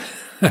don't want to.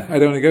 I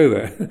don't want to go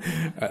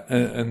there.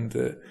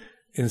 And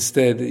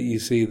instead, you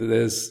see that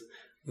there's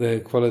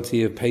the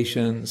quality of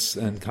patience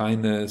and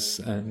kindness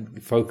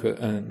and focus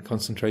and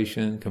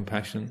concentration,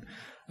 compassion.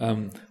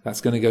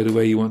 That's going to go to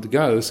where you want to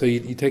go. So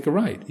you take a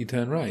right. You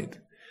turn right.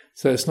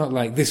 So it's not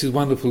like this is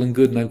wonderful and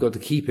good and I've got to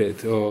keep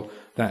it, or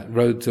that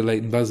road to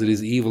Leighton Buzzard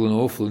is evil and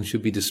awful and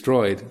should be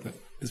destroyed.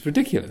 It's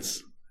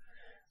ridiculous.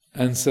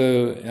 And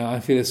so I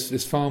feel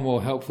it's far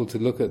more helpful to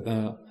look at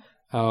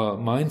our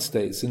mind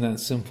states in that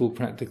simple,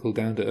 practical,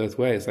 down-to-earth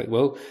way. It's like,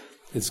 well,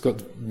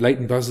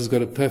 Leighton Buzzard's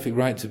got a perfect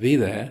right to be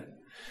there.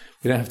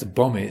 We don't have to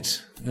bomb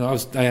it. I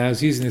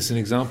was using this as an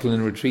example in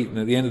a retreat, and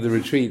at the end of the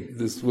retreat,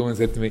 this woman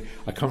said to me,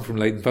 I come from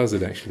Leighton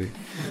Buzzard, actually.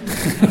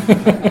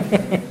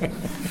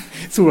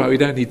 It's all right. We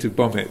don't need to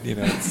bomb it.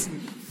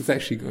 It's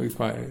actually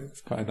quite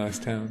a nice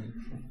town.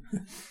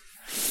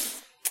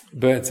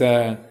 But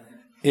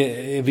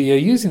you're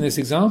using this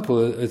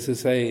example to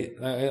say,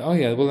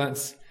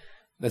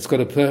 that's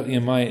got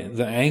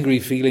the angry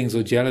feelings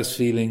or jealous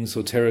feelings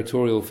or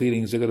territorial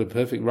feelings. They've got a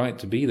perfect right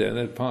to be there.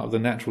 They're part of the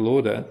natural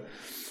order.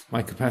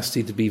 My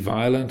capacity to be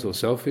violent or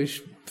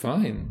selfish,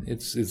 fine,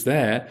 it's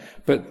there,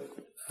 but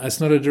that's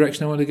not a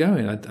direction I want to go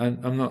in.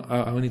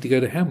 I need to go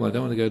to Hemel. I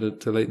don't want to go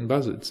to Leighton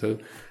Buzzard. So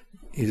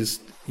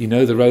you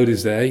know the road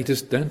is there. You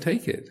just don't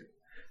take it.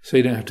 So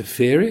you don't have to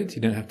fear it.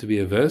 You don't have to be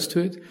averse to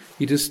it.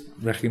 You just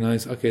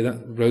recognize, okay,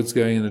 that road's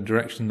going in a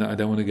direction that I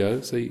don't want to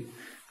go. So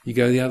you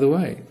go the other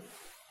way.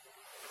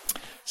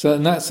 So,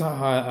 and that's how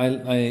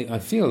I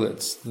feel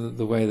that's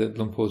the way that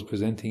Luang Por is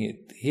presenting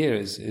it here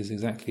is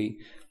exactly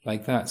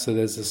like that. So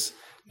there's this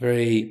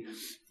very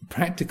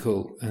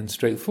practical and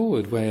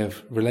straightforward way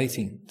of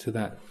relating to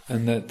that,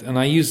 and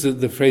I use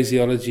the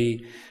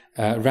phraseology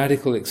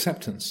radical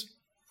acceptance.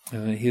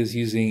 He was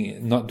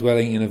using not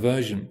dwelling in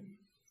aversion.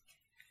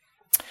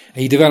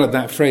 He developed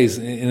that phrase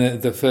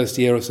in the first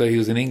year or so he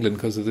was in England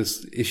because of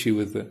this issue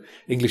with the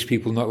English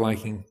people not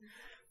liking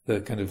the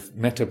kind of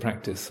metta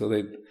practice. So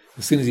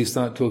as soon as you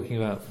start talking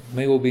about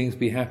may all beings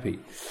be happy,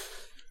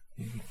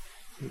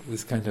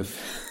 this kind of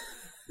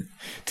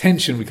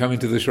tension would come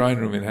into the shrine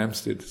room in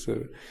Hampstead.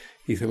 So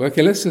he said, well,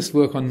 okay, let's just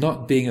work on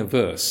not being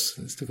averse.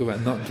 Let's talk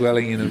about not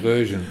dwelling in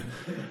aversion.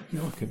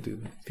 No one can do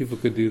that. People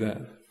could do that.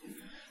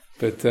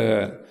 But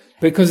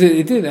because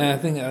it did, and I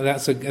think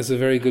that's a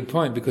very good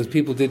point, because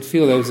people did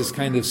feel there was this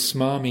kind of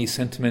smarmy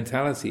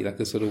sentimentality, like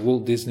a sort of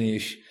Walt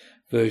Disney-ish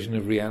version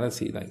of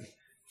reality, like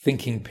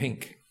thinking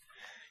pink.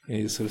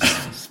 You're sort of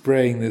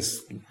spraying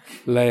this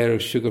layer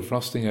of sugar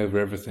frosting over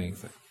everything.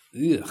 It's like,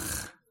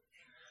 ugh.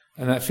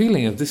 And that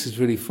feeling of this is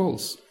really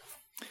false.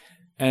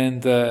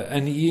 And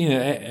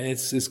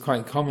it's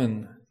quite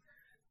common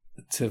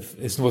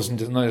it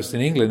wasn't not just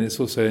in England, it's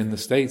also in the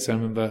States. I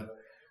remember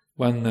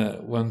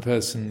one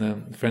person,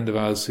 a friend of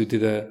ours, who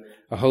did a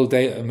whole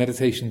day, a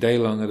meditation day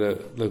long at a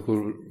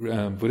local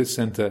Buddhist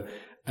center,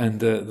 and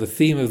the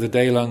theme of the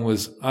day long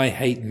was, I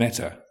hate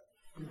metta.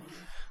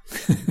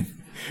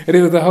 And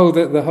it was the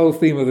whole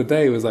theme of the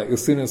day was like,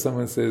 as soon as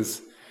someone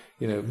says,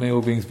 may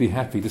all beings be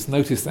happy, just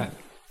notice that.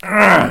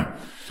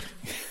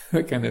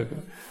 That kind of,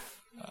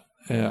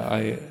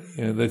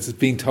 that's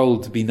being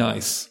told to be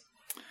nice,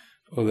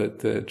 or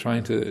that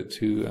trying to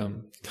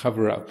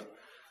cover up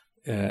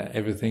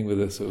everything with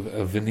a sort of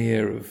a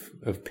veneer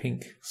of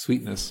pink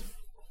sweetness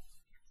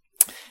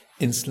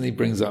instantly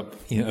brings up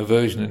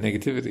aversion and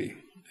negativity.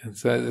 And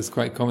so it's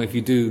quite common if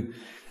you do.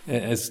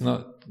 It's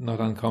not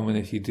uncommon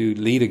if you do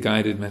lead a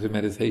guided metta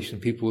meditation.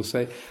 People will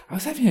say, I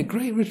was having a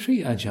great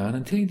retreat, Ajahn,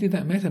 until you did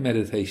that metta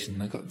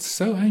meditation. I got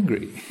so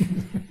angry.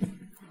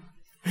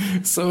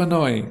 So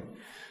annoying.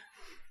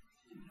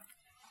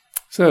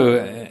 So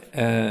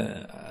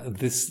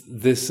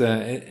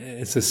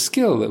it's a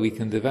skill that we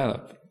can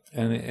develop,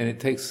 and it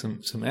takes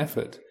some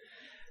effort,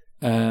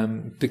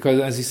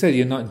 because, as you said,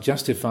 you're not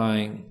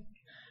justifying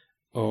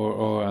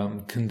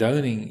or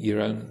condoning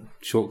your own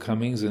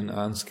shortcomings and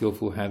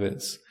unskillful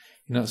habits.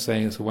 You're not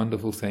saying it's a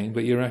wonderful thing,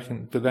 but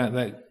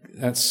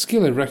that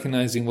skill of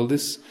recognizing, well,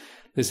 this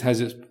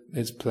has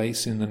its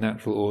place in the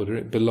natural order,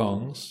 it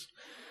belongs,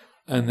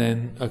 and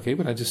then, okay,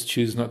 but I just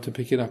choose not to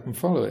pick it up and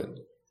follow it.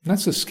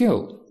 That's a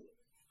skill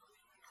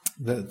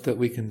that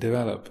we can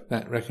develop,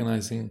 that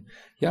recognizing,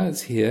 yeah,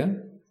 it's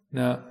here.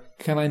 Now,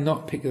 can I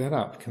not pick that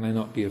up? Can I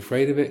not be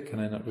afraid of it? Can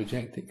I not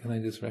reject it? Can I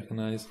just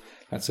recognize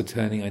that's a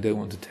turning I don't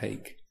want to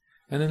take?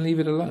 And then leave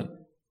it alone.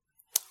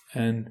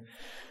 And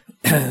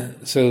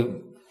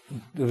so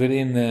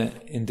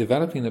in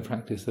developing the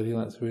practice, I feel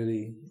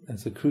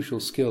that's a crucial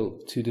skill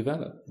to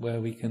develop, where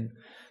we can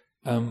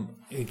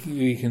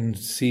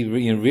see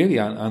really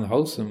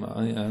unwholesome,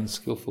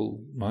 unskillful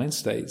mind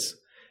states,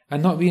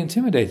 and not be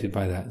intimidated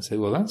by that, and say,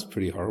 well, that's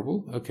pretty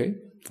horrible. Okay,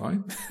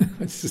 fine.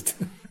 let's just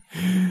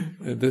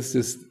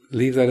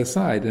leave that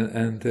aside,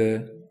 and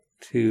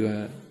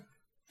to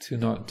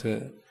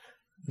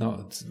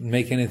not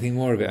make anything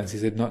more of it, as he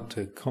said, not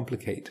to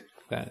complicate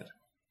that.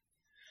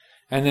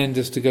 And then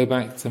just to go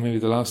back to maybe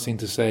the last thing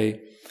to say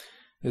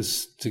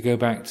is to go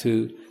back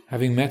to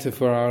having metta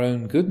for our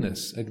own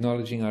goodness,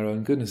 acknowledging our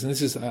own goodness. And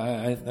this is,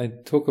 I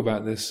talk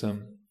about this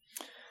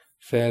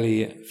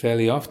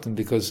fairly often,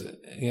 because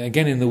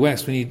again in the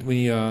West, when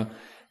you are,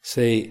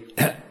 say,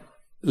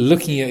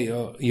 looking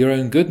at your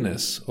own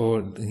goodness,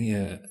 or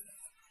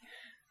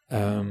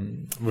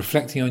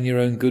reflecting on your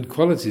own good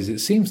qualities, it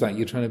seems like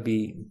you're trying to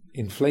be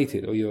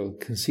inflated, or you're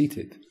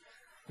conceited.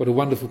 What a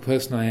wonderful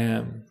person I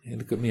am!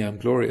 Look at me, I'm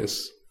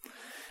glorious.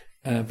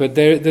 But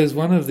there's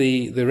one of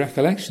the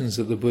recollections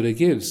that the Buddha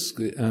gives,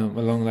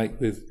 along like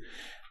with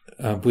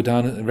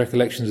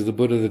recollections of the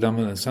Buddha, the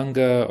Dhamma, and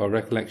Sangha, or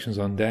recollections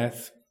on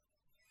death,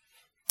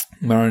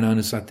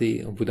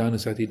 Marananusati, or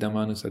Buddhanusati,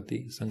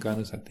 Dhammanusati,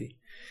 Sanghanusati.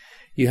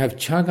 You have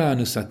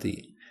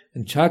Chagganusati,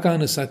 and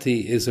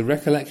Chagganusati is a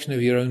recollection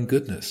of your own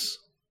goodness.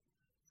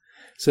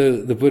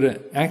 So the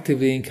Buddha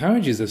actively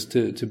encourages us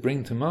to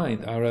bring to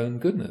mind our own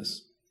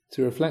goodness,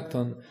 to reflect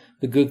on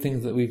the good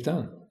things that we've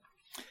done.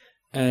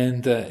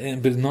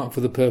 But not for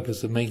the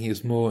purpose of making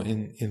us more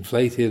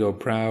inflated or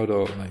proud,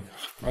 or like,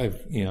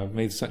 I've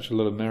made such a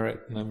lot of merit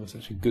and I'm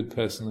such a good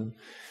person, and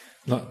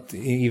not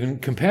even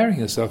comparing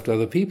yourself to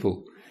other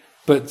people,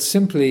 but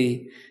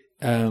simply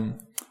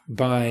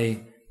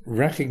by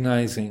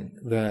recognizing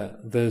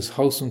those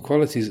wholesome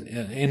qualities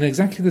in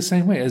exactly the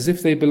same way as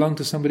if they belong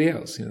to somebody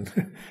else.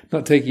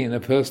 Not taking it in a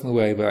personal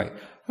way, but like,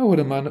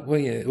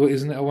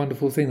 isn't it a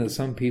wonderful thing that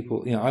some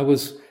people, I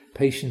was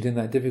patient in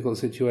that difficult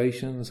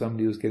situation,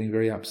 somebody was getting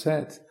very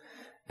upset,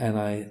 and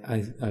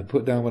I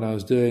put down what I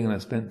was doing and I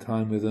spent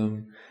time with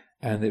them,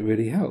 and it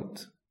really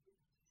helped.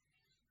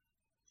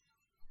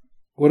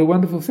 What a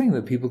wonderful thing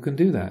that people can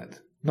do that.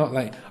 Not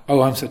like,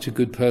 I'm such a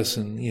good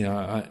person,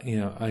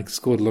 I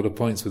scored a lot of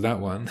points with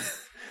that one,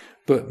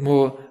 but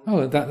more,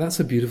 that's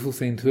a beautiful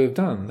thing to have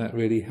done. That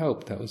really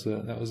helped. That was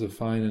a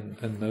fine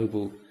and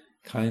noble,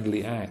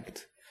 kindly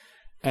act,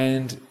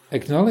 and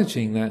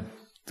acknowledging that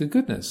the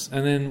goodness.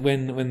 And then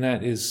when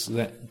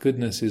that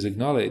goodness is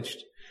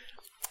acknowledged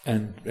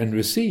and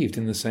received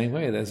in the same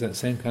way, there's that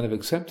same kind of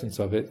acceptance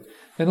of it.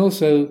 And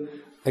also,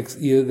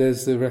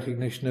 there's the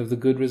recognition of the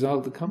good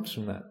result that comes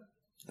from that.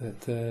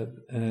 That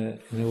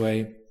in a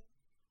way,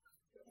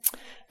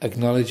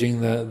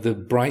 acknowledging the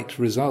bright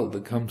result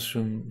that comes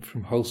from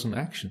wholesome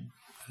action.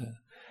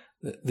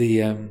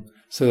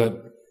 So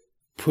that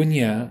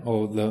punya,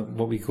 or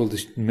what we call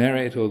the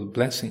merit or the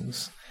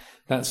blessings,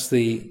 that's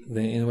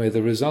in a way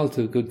the result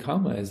of good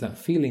karma, is that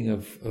feeling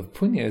of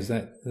punya, is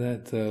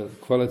that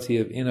quality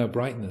of inner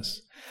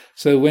brightness.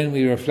 So when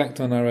we reflect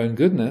on our own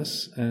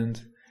goodness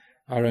and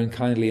our own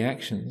kindly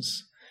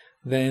actions,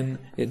 then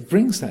it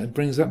brings up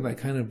that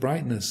kind of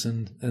brightness,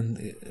 and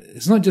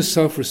it's not just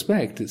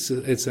self-respect,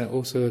 it's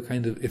also a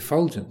kind of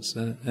effulgence,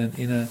 an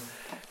inner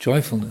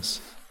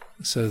joyfulness.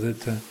 So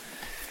that,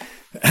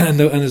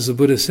 and as the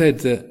Buddha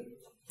said, that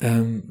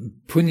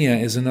punya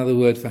is another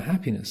word for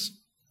happiness.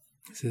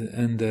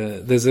 And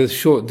there's a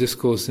short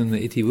discourse in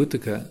the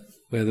Itivuttaka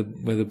where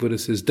the Buddha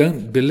says,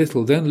 don't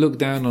belittle, don't look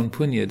down on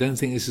punya, don't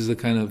think this is a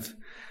kind of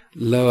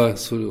lower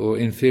sort of, or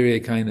inferior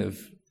kind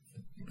of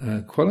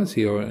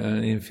quality or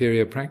an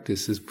inferior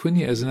practice. Is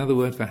punya is another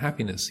word for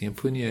happiness.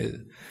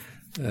 Punya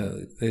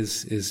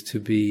is to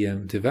be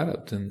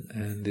developed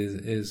and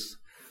is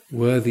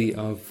worthy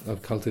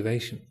of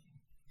cultivation.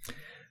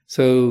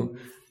 So,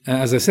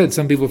 as I said,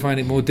 some people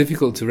find it more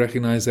difficult to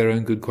recognize their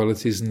own good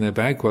qualities and their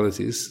bad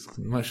qualities.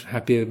 Much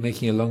happier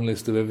making a long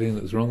list of everything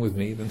that's wrong with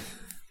me than.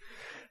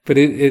 But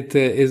it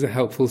is a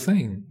helpful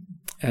thing,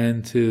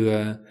 and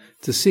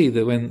to see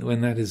that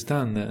when that is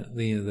done,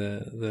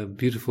 the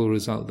beautiful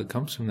result that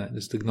comes from that,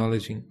 just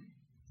acknowledging.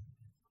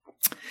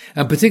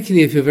 And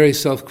particularly if you're very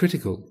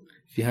self-critical,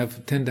 if you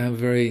tend to have a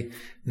very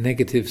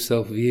negative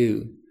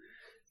self-view,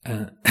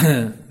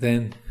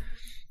 then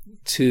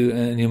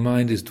and your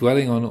mind is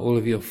dwelling on all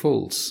of your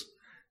faults,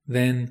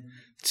 then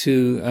it's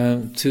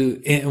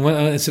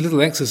a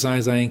little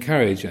exercise I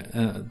encourage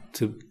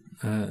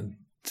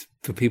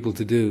for people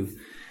to do,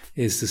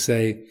 is to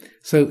say,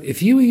 so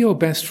if you were your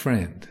best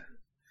friend,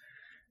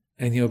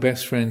 and your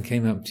best friend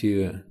came up to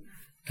you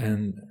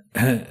and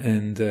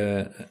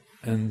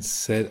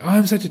said,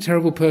 I'm such a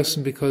terrible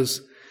person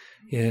because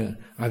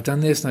I've done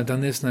this and I've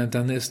done this and I've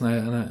done this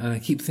and I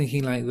keep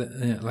thinking like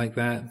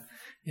that.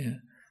 Yeah.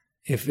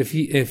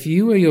 If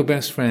you were your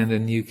best friend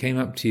and you came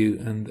up to you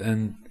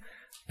and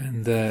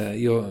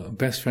your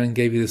best friend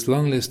gave you this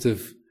long list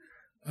of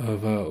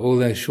all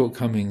their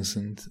shortcomings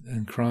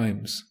and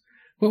crimes,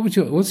 what's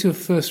your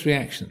first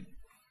reaction?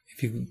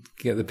 If you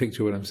get the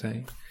picture of what I'm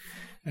saying.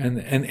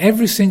 And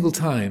every single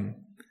time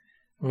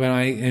when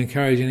I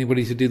encourage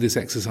anybody to do this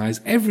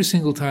exercise, every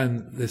single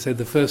time they said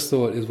the first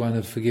thought is one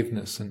of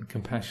forgiveness and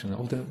compassion.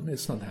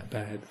 It's not that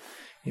bad.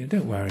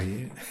 Don't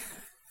worry.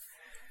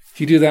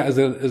 If you do that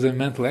as a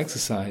mental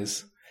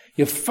exercise,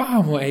 you're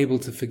far more able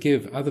to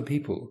forgive other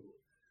people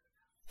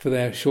for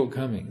their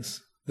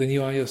shortcomings than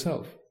you are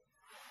yourself.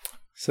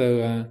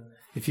 So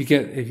if you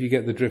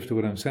get the drift of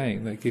what I'm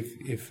saying, like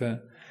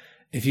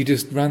if you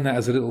just run that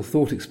as a little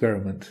thought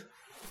experiment,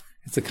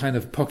 it's a kind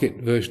of pocket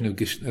version of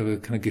a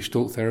kind of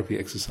Gestalt therapy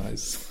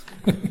exercise.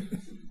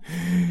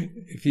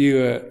 If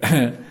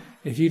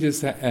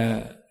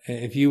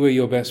you were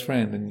your best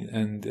friend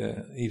and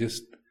you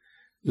just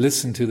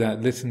listen to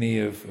that litany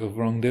of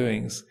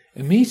wrongdoings,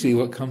 immediately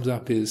what comes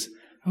up is,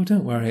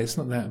 don't worry, it's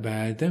not that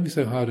bad. Don't be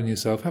so hard on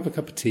yourself. Have a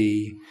cup of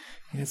tea.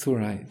 It's all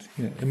right.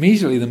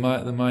 Immediately the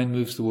mind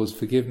moves towards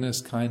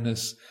forgiveness,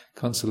 kindness,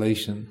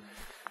 consolation.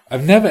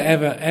 I've never,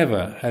 ever,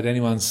 ever had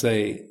anyone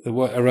say that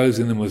what arose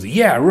in them was,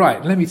 yeah,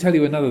 right, let me tell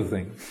you another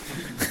thing.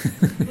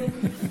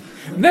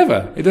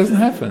 Never. It doesn't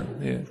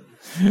happen.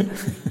 Yeah.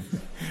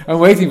 I'm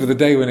waiting for the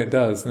day when it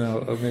does, and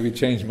I'll maybe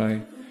change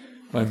my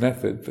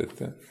method.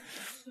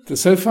 But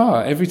so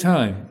far, every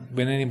time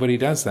when anybody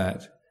does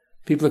that,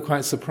 people are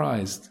quite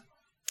surprised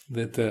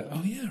that,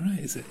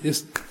 it's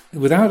just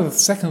without a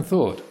second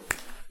thought,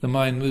 the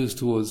mind moves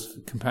towards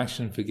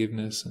compassion,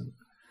 forgiveness, and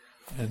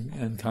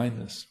and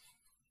kindness.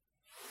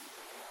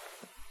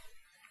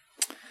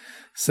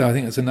 So I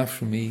think that's enough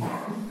from me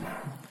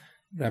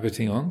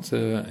rabbiting on.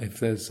 So if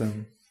there's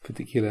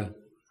particular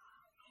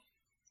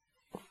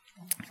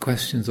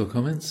questions or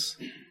comments?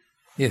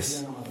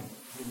 Yes.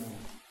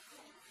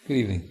 Good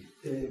evening.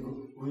 Good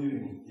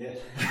evening. Yeah.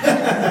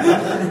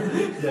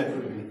 Yeah.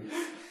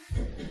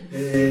 Good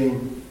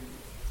evening.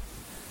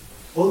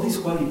 All these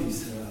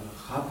qualities,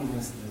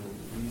 happiness, that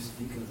we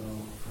speak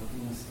about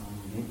happiness and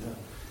metta,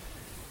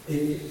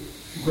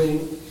 when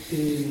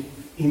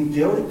in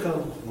theoretical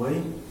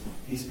way,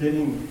 it's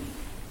very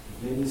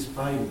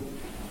inspiring.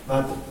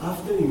 But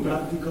after in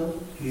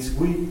practical, is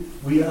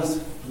we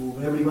ask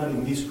to everybody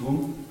in this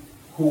room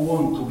who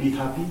want to be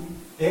happy,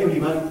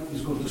 everybody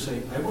is going to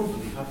say, I want to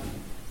be happy.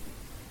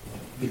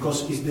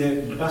 Because it's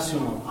the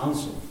rational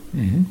answer.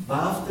 Mm-hmm. But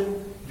after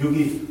you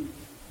give,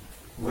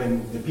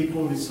 when the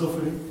people is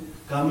suffering,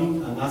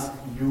 coming and ask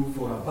you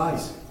for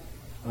advice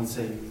and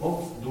say,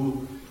 oh,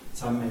 do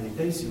some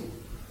meditation,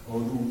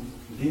 or do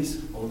this,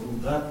 or do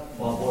that,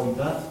 or avoid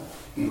that,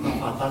 you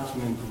have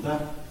attachment to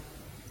that.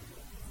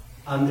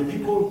 And the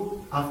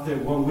people, after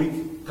 1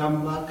 week,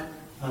 come back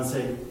and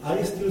say, I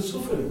am still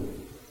suffering.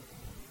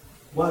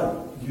 Why?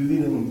 You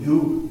didn't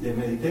do the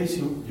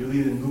meditation, you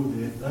didn't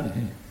do that.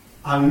 Mm-hmm.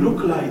 And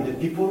look like the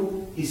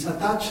people is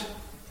attached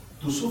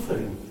to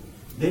suffering.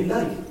 They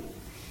like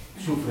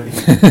suffering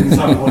in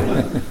some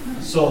way.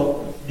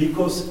 So,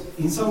 because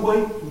in some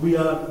way we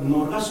are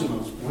not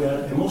rational, we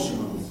are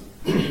emotional.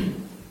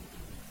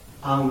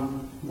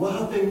 And what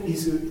happened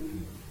is,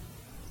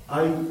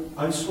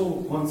 I saw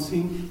one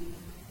thing,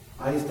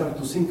 I started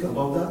to think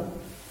about that.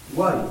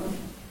 Why?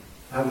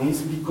 And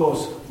it's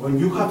because when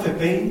you have a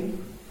pain,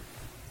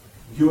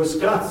 you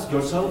scratch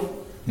yourself,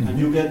 mm-hmm. and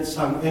you get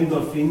some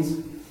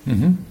endorphins,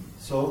 mm-hmm.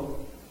 so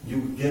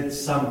you get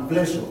some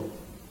pleasure,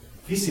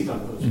 physical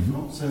pleasure, mm-hmm.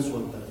 no?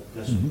 Sensual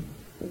pleasure.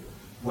 Mm-hmm.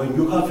 When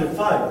you have a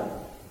fight,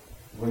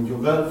 when your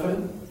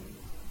girlfriend,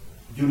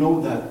 you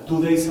know that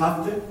 2 days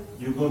after,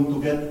 you're going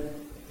to get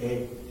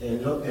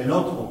a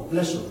lot of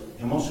pleasure,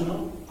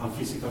 emotional and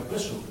physical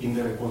pleasure in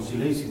the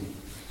reconciliation.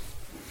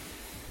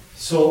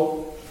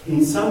 So,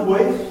 in some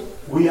way,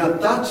 we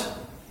attach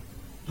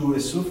to the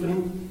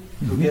suffering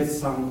to get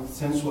some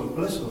sensual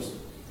pleasures.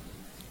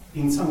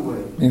 In some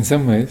way. In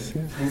some ways,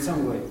 yeah. In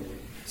some way.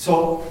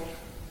 So,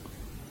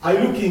 I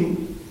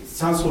looking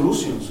some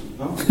solutions,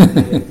 no?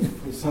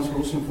 Some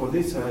solution for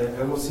this.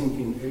 I was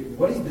thinking,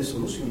 what is the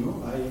solution,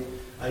 no?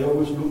 I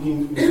always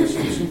looking for the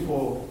solution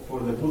for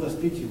the Buddha's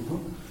teaching, no?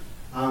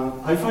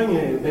 And I find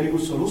a very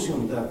good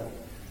solution that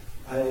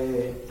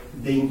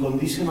the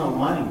unconditional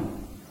mind,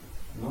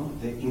 no?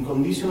 The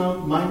unconditional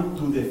mind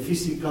to the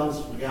physical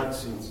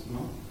reactions,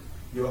 no?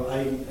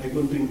 I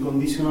go to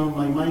unconditional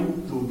my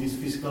mind to these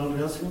physical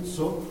reactions,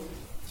 so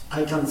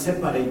I can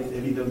separate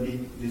a little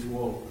bit this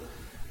world.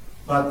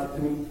 But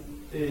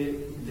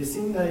the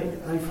thing that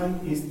I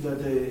find is that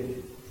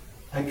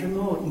I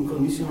cannot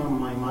unconditional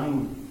my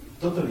mind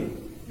totally,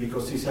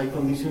 because if I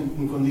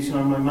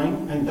unconditional my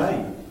mind, I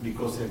die,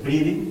 because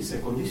breathing is a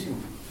condition,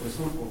 for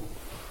example.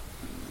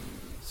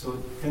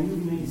 So can you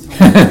make some?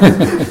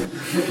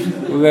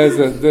 Well,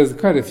 there's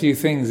quite a few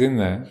things in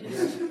there.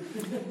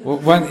 Well,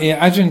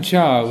 Ajahn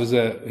Chah was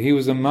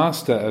a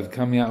master of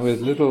coming up with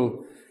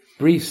little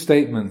brief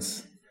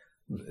statements,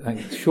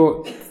 like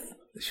short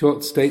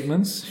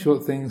statements,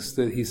 short things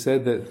that he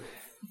said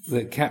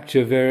that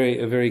capture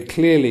very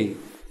clearly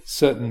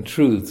certain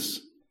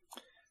truths.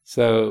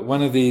 So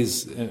one of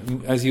these,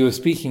 as you were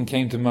speaking,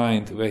 came to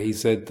mind, where he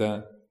said,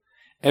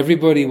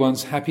 everybody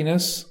wants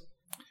happiness,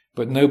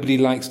 but nobody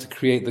likes to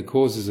create the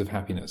causes of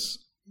happiness.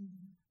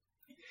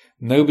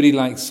 Nobody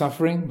likes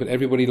suffering, but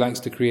everybody likes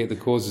to create the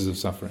causes of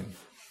suffering.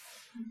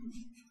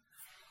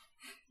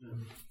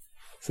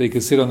 So you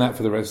could sit on that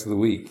for the rest of the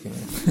week. You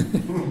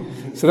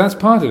know? So that's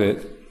part of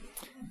it,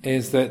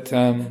 is that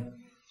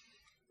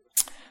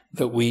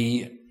that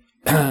we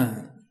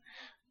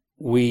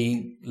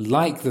we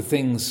like the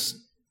things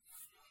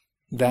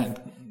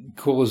that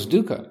cause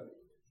dukkha.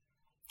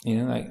 You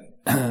know, like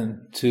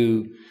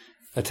to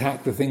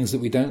attack the things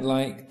that we don't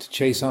like, to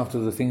chase after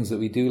the things that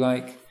we do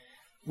like.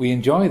 We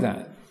enjoy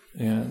that.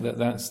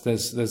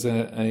 There's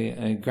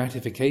a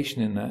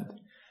gratification in that,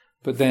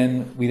 but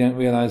then we don't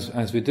realize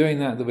as we're doing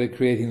that we're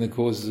creating the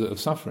causes of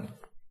suffering.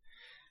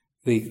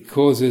 The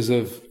causes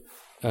of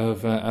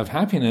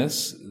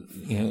happiness,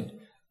 you know,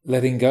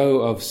 letting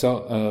go of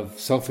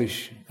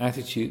selfish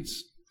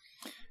attitudes.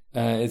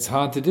 It's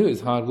hard to do.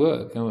 It's hard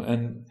work,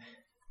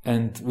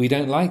 and we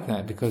don't like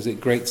that because it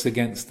grates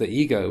against the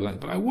ego. Like,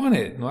 but I want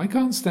it. No, I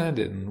can't stand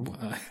it. And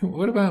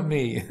what about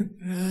me?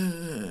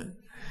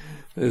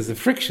 There's a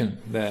friction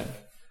there,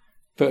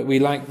 but we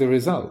like the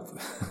result.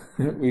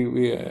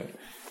 we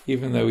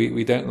even though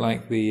we don't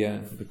like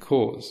the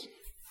cause.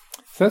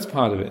 So that's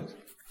part of it.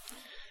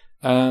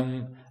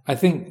 I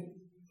think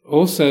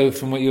also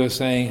from what you were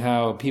saying,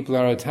 how people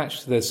are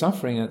attached to their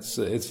suffering,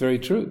 it's very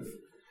true,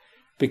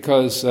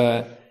 because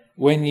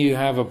when you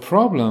have a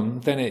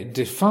problem, then it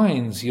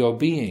defines your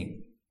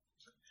being,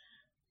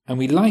 And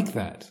we like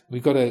that.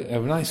 We've got a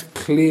nice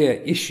clear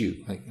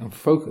issue, like I'm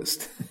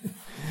focused.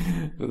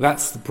 But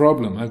that's the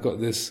problem. I've got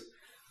this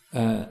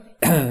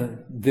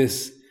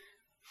this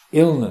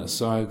illness,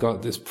 or I've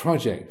got this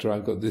project, or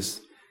I've got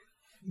this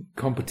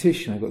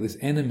competition, I've got this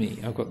enemy,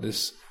 I've got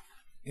this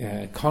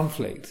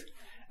conflict.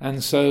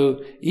 And so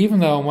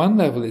even though on one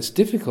level it's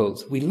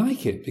difficult, we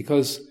like it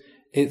because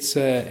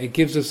it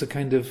gives us a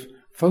kind of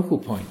focal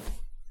point.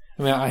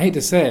 I mean, I hate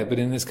to say it, but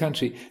in this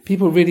country,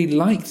 people really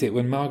liked it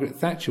when Margaret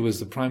Thatcher was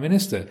the Prime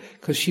Minister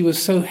because she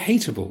was so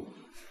hateable.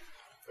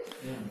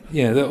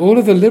 Yeah, all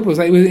of the liberals,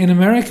 like in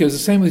America, it was the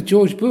same with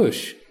George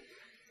Bush.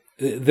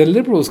 The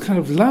liberals kind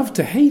of loved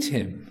to hate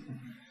him.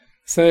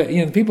 So,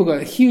 the people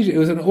got it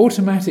was an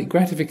automatic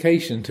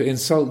gratification to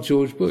insult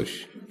George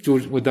Bush.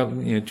 George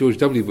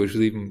W. Bush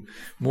was even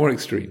more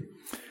extreme.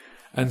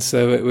 And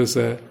so it was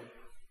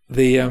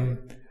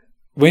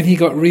when he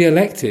got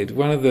re-elected,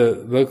 one of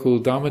the local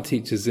Dharma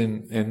teachers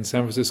in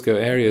San Francisco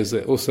area is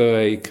also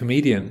a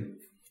comedian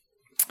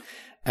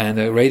and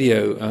a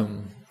radio,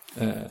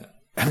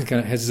 kind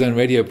of has his own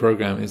radio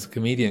program. He's a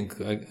comedian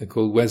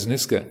called Wes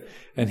Niska,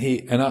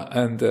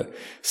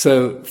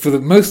 so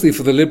mostly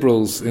for the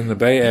liberals in the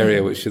Bay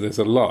Area, which there's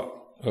a lot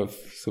of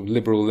sort of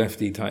liberal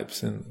lefty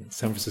types in the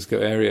San Francisco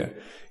area.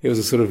 It was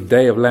a sort of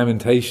day of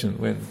lamentation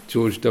when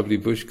George W.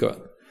 Bush got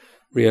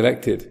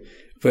re-elected.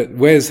 But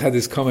Wes had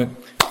this comment,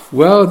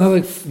 well,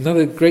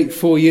 another great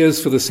 4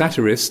 years for the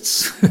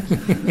satirists.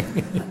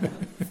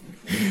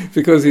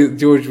 Because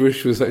George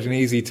Bush was such an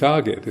easy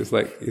target. It's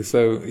like, it's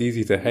so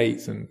easy to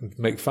hate and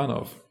make fun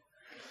of.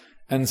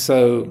 And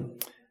so,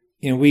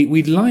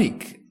 we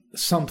like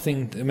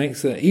something that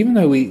makes it, even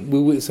though we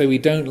would say we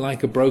don't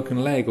like a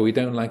broken leg or we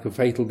don't like a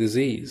fatal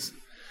disease,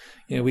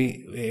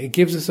 it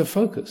gives us a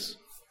focus.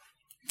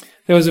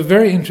 There was a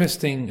very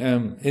interesting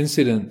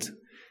incident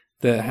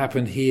that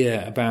happened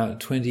here about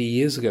 20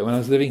 years ago when I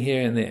was living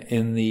here in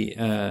the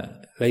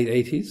late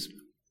 80s.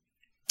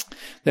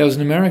 There was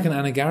an American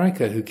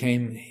anagarika who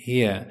came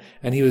here,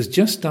 and he was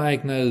just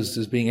diagnosed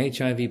as being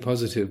HIV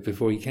positive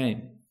before he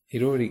came.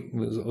 He'd already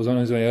was on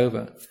his way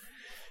over.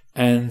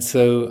 And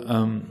so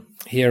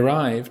he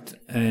arrived,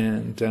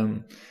 and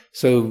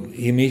so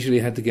he immediately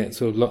had to get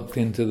sort of locked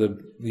into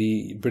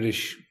the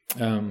British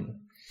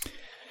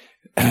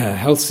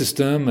health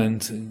system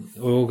and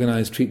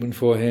organised treatment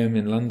for him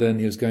in London.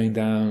 He was going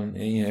down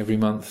every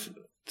month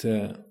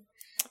to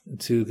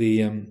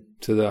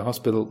the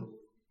hospital.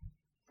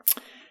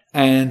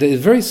 And a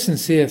very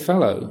sincere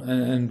fellow,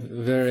 and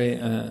very,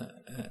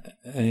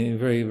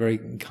 very,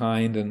 very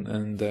kind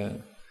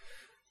and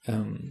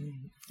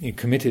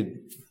committed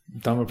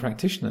Dharma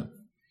practitioner.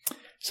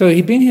 So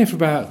he'd been here for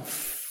about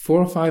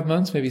 4 or 5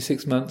 months, maybe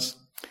 6 months,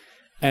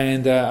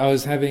 and I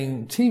was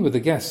having tea with the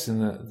guests in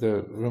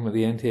the room at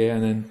the end here,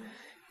 and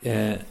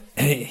then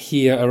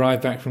he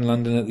arrived back from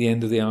London at the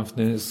end of the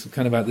afternoon. It's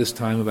kind of about this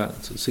time,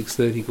 about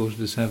 6:30,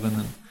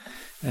 6:45,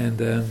 and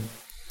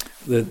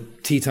the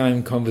tea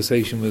time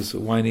conversation was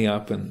winding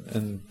up,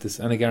 and this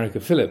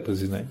Anagarika Philip was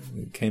his name,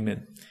 came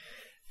in,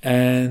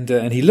 and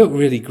he looked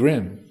really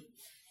grim.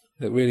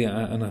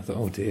 And I thought,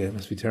 oh dear, it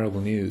must be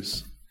terrible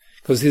news,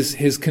 because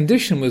his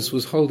condition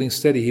was holding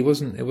steady. It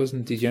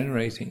wasn't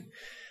degenerating,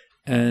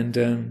 and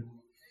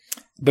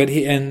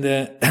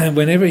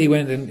whenever he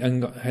went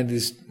and had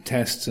his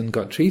tests and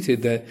got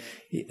treated,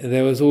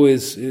 it was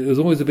always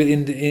a bit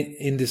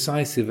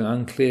indecisive and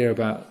unclear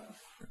about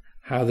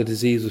how the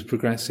disease was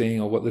progressing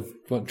or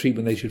what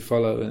treatment they should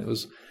follow, and it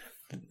was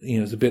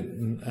a bit.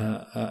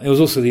 It was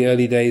also the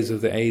early days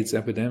of the AIDS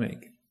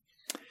epidemic.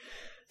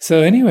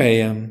 So anyway,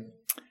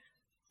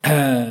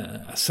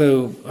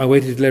 so I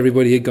waited till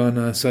everybody had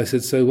gone. So I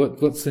said, "So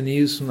what's the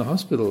news from the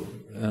hospital,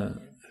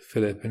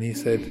 Philip?" And he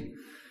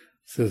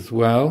says,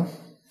 "Well,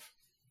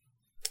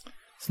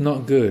 it's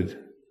not good."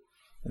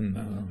 And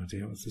oh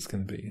dear, what's this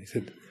going to be? He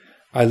said,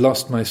 "I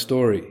lost my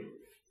story."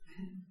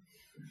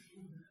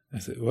 I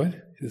said, "What?"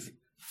 He says,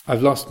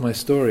 "I've lost my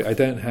story. I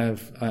don't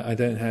have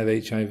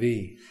HIV.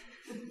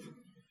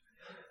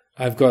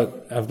 I've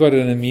got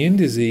an immune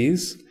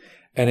disease,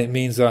 and it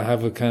means I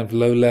have a kind of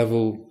low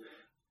level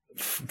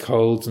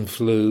colds and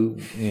flu,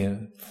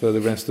 for the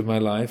rest of my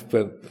life.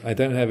 But I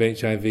don't have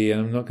HIV, and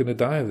I'm not going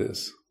to die of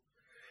this."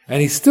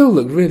 And he still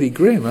looked really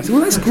grim. I said,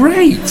 "Well, that's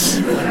great.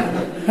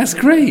 That's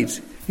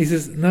great." He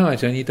says, "No,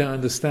 Ajahn, you don't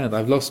understand.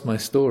 I've lost my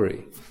story."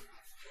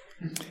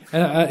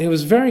 And it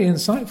was very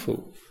insightful,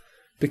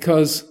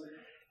 because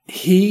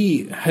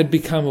he had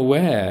become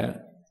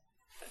aware,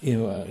 he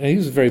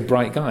was a very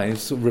bright guy, he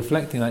was sort of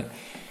reflecting, like,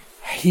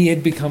 he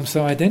had become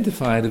so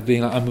identified of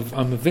being like,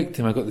 I'm a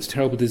victim, I've got this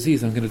terrible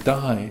disease, I'm going to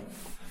die,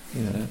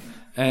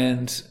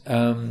 and,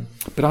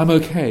 but I'm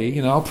okay,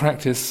 I'll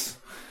practice.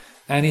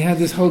 And he had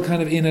this whole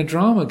kind of inner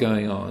drama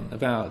going on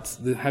about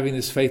having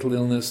this fatal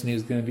illness, and he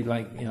was going to be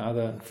like,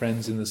 other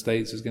friends in the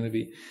States, was going to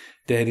be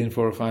dead in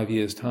 4 or 5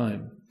 years'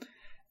 time.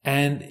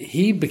 And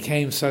he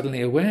became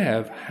suddenly aware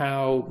of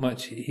how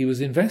much he was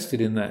invested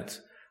in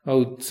that.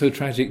 Oh, so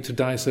tragic to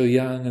die so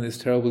young, and this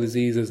terrible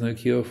disease there's no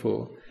cure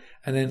for.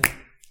 And then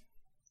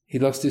he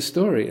lost his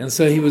story. And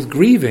so he was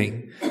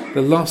grieving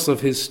the loss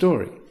of his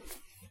story.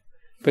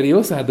 But he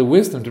also had the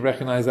wisdom to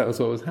recognize that was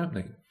what was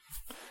happening.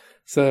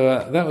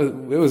 So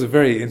it was a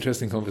very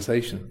interesting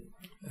conversation,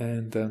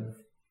 and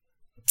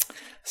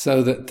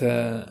so that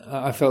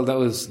I felt that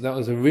was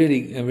a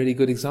really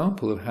good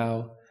example of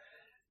how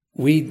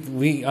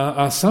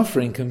our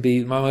suffering can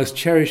be my most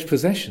cherished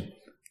possession,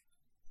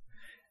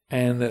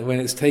 and that when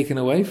it's taken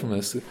away from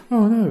us,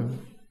 oh no,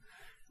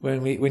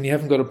 when you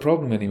haven't got a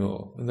problem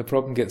anymore, when the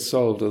problem gets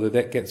solved or the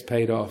debt gets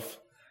paid off,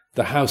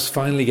 the house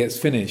finally gets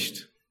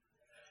finished.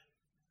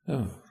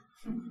 Oh,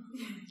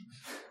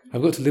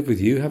 I've got to live with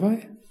you, have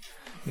I?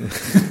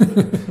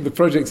 The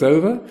project's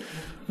over?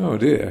 Oh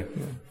dear.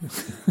 Yeah.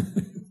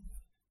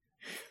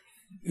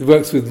 It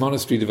works with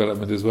monastery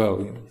development as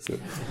well, so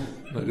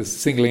not just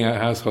singling out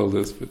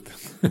householders, but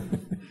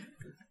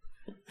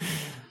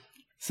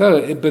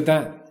but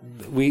that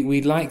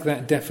we like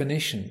that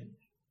definition.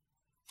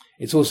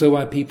 It's also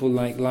why people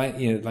like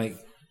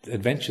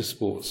adventure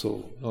sports,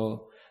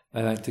 or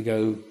they like to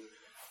go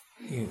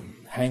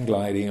hang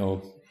gliding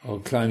or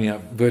climbing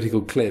up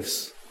vertical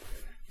cliffs,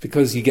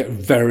 because you get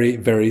very,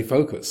 very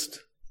focused.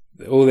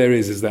 All there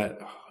is that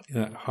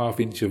half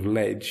inch of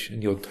ledge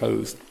and your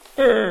toes.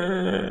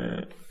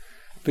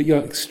 But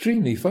you're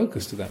extremely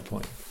focused at that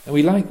point. And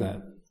we like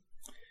that,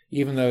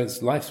 even though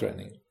it's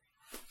life-threatening.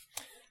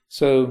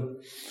 So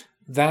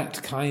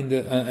that kind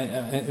of,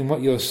 in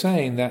what you're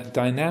saying, that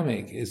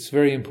dynamic, it's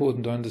very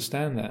important to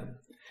understand that.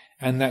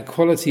 And that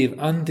quality of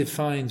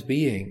undefined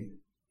being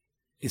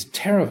is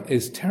terrible.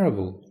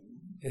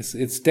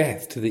 It's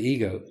death to the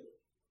ego.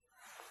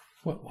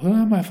 Who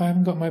am I if I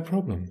haven't got my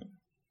problem?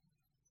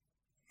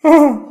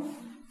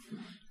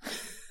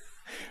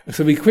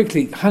 So we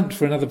quickly hunt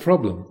for another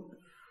problem,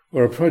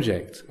 or a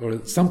project,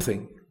 or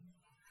something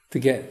to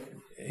get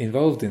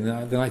involved in.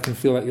 Then I can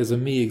feel like there's a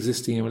me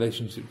existing in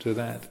relationship to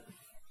that.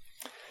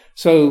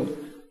 So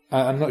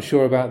I'm not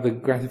sure about the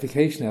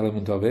gratification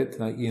element of it.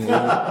 You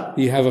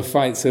have a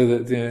fight so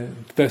that the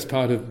best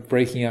part of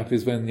breaking up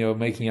is when you're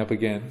making up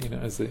again.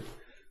 As they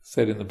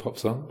said in the pop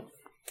song.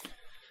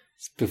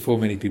 It's before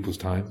many people's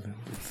time.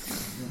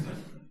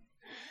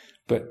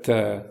 But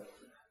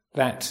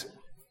that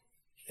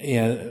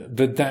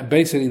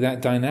basically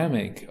that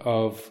dynamic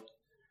of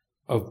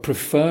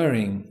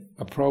preferring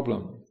a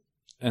problem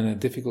and a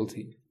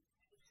difficulty,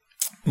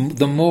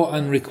 the more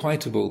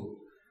unrequitable,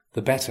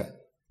 the better.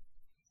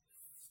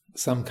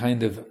 Something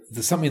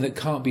that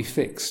can't be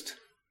fixed.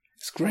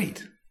 It's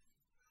great,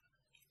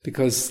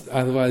 because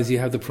otherwise you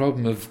have the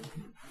problem of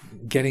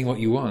getting what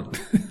you want,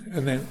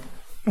 and then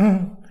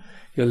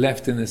you're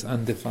left in this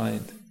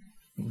undefined.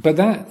 But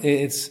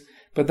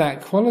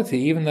that quality,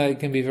 even though it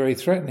can be very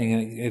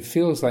threatening, it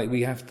feels like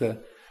we have to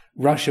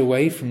rush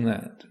away from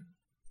that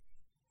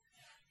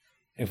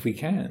if we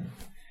can.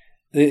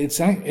 It's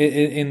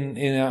in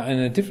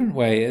a different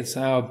way. It's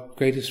our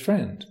greatest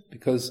friend,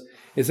 because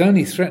it's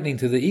only threatening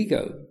to the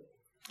ego.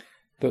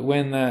 But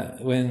when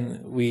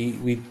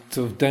we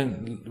sort of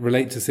don't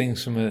relate to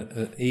things from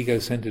an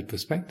ego-centered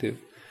perspective,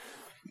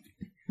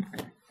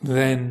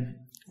 then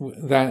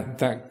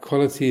that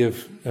quality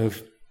of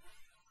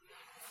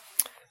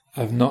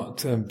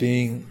not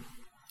being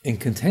in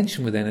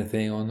contention with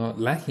anything or not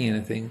lacking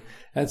anything,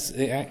 it's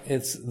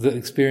the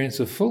experience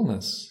of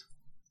fullness.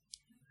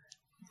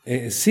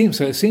 It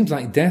seems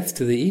like death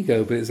to the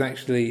ego, but it's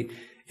actually,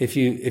 if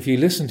you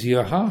listen to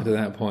your heart at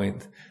that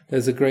point,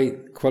 there's a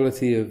great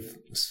quality of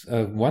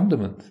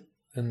wonderment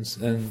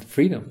and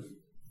freedom.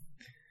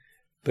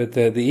 But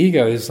the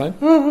ego is like,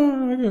 I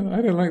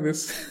don't like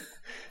this,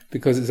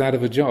 because it's out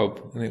of a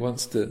job and it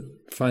wants to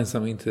find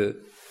something to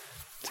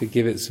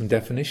give it some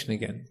definition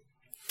again.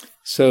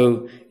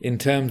 So in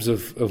terms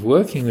of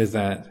working with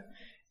that,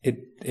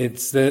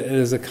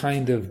 there's a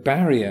kind of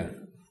barrier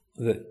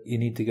that you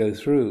need to go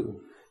through,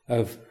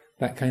 of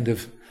that kind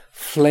of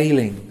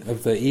flailing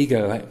of the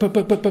ego, like, but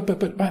I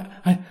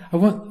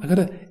got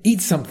to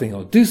eat something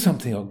or do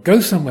something or go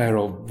somewhere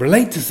or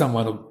relate to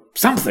someone or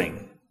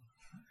something,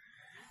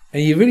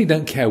 and you really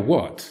don't care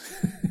what,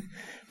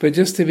 but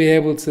just to be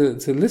able to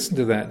listen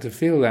to that, to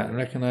feel that, and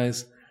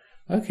recognize,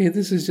 okay,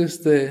 this is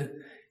just the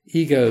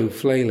ego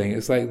flailing.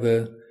 It's like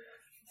the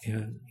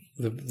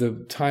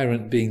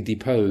tyrant being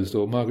deposed,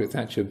 or Margaret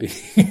Thatcher being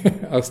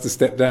asked to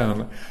step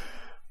down.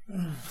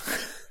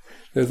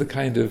 There's a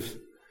kind of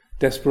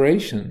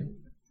desperation,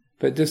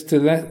 but just to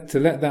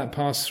let that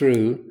pass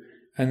through,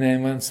 and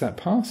then once that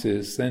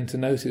passes, then to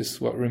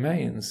notice what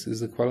remains is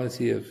the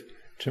quality of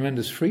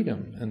tremendous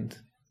freedom and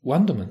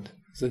wonderment.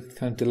 It's a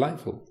kind of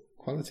delightful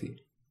quality.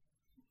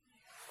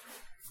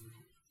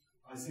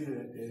 I see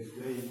that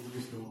great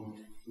wisdom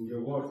in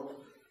your work,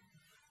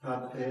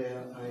 but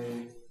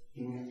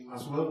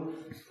as well,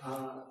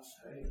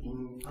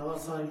 in other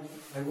side,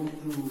 I want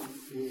to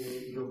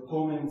your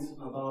comments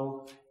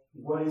about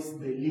what is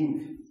the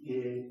link,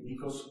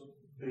 because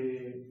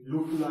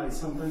look like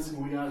sometimes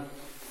we are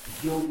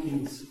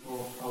jokings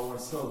of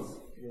ourselves,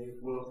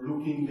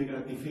 looking the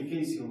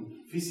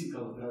gratification,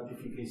 physical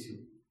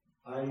gratification.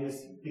 I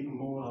speak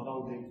more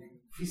about the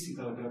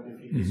physical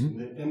gratification,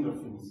 the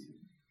endorphins.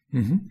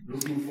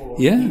 looking for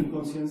Yeah.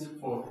 inconscience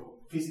for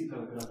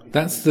physical gratification.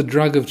 That's the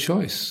drug of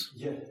choice.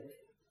 Yeah.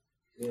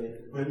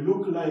 We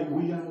look like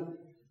we are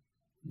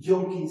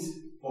junkies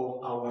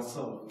of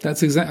ourselves.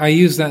 That's I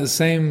use that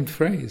same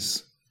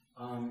phrase.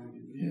 How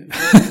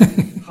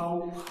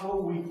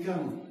we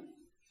can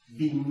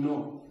be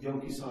not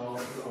junkies of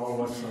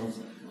ourselves.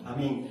 I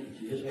mean,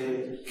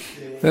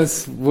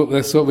 That's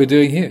what we're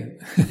doing here.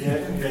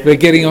 yeah, We're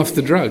getting off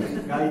the drug.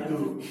 try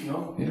to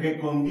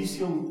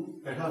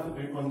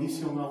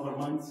recondition our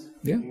minds.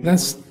 Yeah,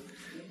 that's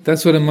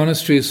what a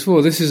monastery is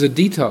for. This is a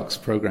detox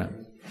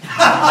program.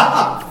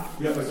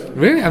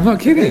 Really, I'm not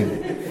kidding.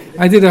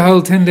 I did a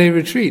whole 10-day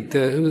retreat.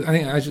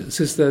 I think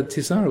Sister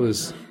Tisara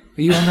was.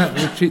 Were you on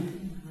that retreat?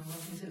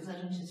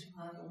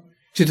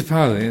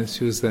 Chittapala, yes,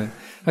 she was there.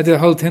 I did a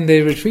whole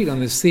 10-day retreat on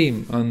this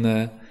theme,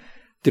 on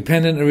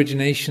dependent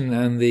origination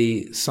and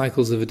the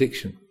cycles of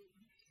addiction.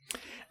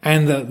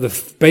 And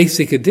the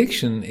basic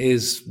addiction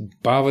is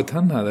bhava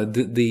tanha,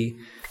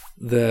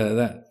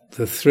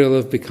 the thrill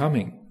of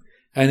becoming.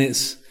 And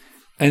it's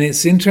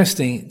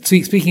interesting.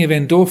 Speaking of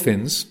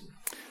endorphins,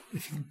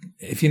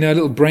 if you know a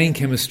little brain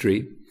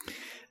chemistry,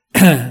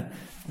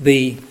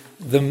 the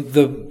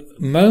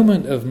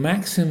moment of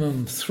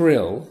maximum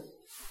thrill,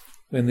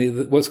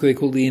 when what's they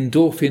call the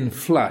endorphin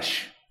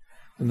flush,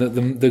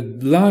 the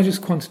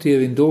largest quantity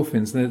of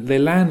endorphins, they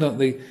land on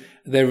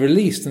they're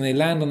released and they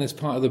land on this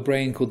part of the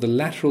brain called the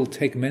lateral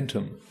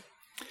tegmentum.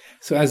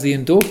 So as the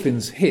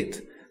endorphins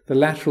hit the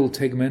lateral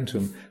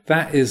tegmentum,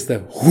 that is the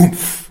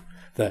whoomph,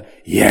 the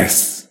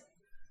yes.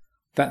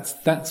 That's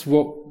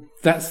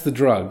the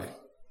drug.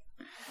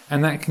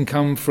 And that can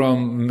come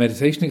from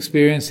meditation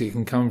experience, it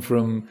can come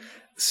from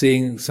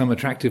seeing some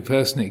attractive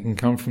person, it can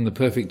come from the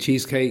perfect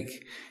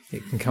cheesecake,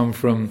 it can come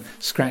from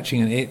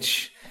scratching an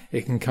itch,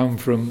 it can come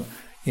from,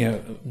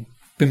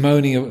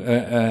 bemoaning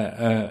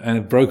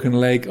a broken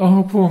leg.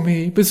 Oh, poor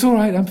me, but it's all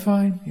right, I'm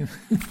fine.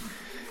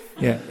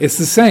 Yeah, it's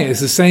the same.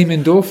 It's the same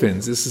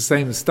endorphins. It's the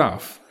same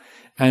stuff,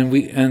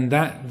 and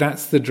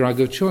that's the drug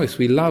of choice.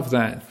 We love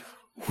that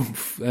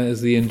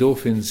as the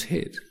endorphins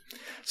hit.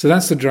 So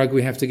that's the drug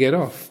we have to get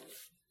off.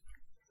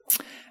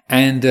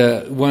 And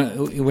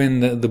when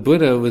the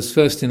Buddha was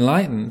first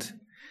enlightened,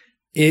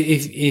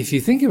 if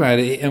you think about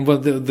it, and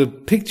the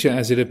picture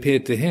as it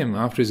appeared to him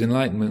after his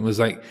enlightenment was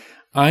like,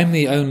 I'm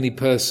the only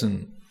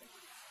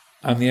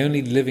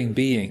living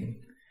being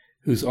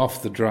who's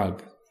off the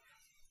drug.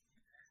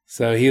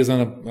 So he was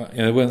on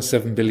there weren't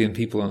 7 billion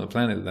people on the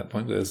planet at that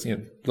point, but there's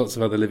lots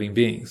of other living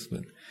beings.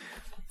 But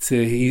so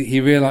he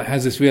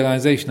has this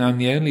realization: I'm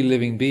the only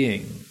living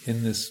being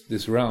in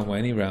this realm, or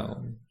any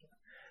realm,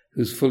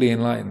 who's fully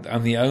enlightened.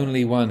 I'm the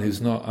only one who's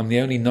not. I'm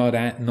the only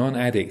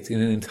non-addict in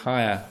an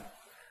entire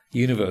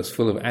universe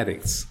full of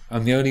addicts.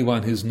 I'm the only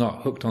one who's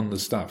not hooked on the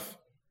stuff.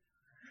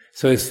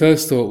 So his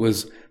first thought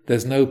was,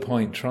 there's no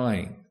point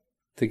trying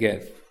to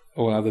get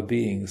all other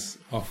beings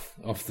off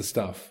the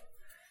stuff.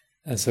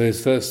 And so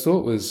his first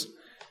thought was,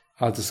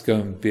 I'll just go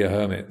and be a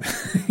hermit.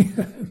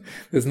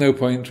 There's no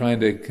point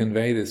trying to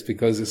convey this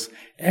because it's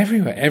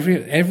everywhere.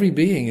 Every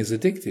being is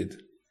addicted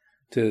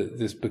to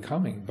this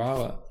becoming,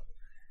 bhava.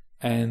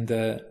 And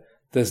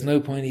there's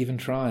no point even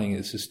trying.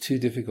 It's just too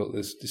difficult.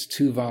 It's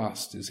too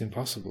vast. It's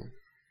impossible.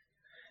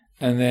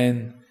 And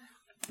then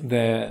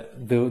the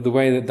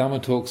way that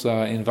Dhamma talks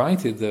are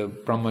invited, the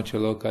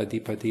Brahmachaloka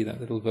Adhipati,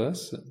 that little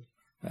verse that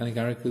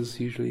Anigarikas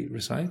usually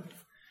recite,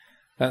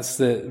 that's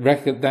a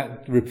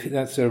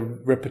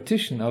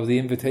repetition of the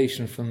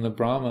invitation from the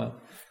Brahma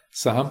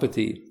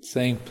Sahampati,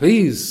 saying,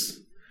 please,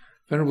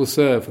 Venerable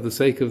Sir, for the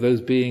sake of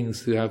those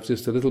beings who have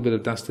just a little bit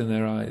of dust in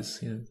their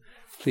eyes,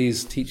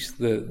 please teach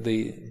the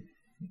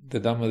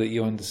Dhamma that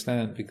you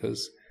understand,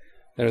 because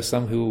there are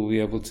some who will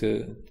be able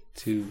to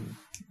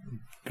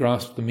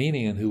grasp the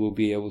meaning and who will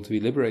be able to be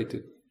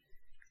liberated.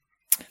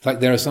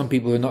 Like there are some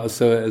people who are not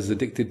as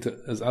addicted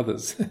as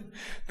others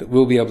that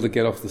will be able to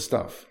get off the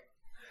stuff.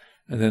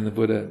 And then the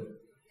Buddha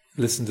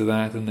listened to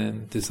that and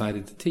then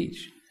decided to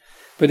teach.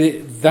 But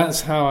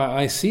that's how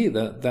I see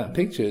that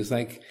picture. It's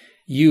like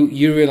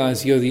you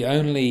realize you're the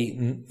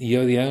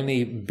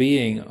only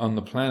being on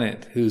the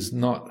planet who's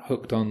not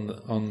hooked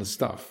on the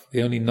stuff,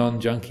 the only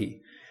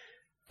non-junkie,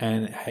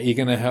 and you're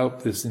going to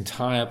help this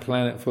entire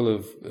planet full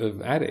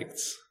of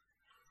addicts.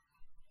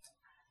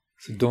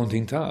 It's a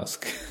daunting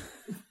task.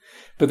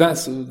 But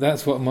that's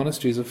what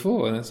monasteries are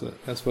for, and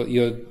that's what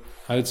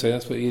I would say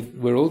that's what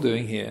we're all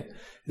doing here,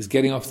 is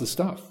getting off the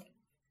stuff.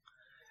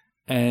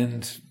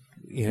 And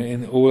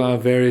in all our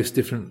various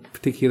different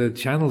particular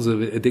channels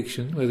of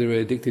addiction, whether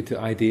we're addicted to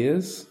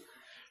ideas,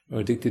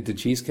 or addicted to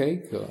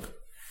cheesecake, or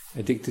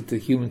addicted to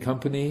human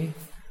company,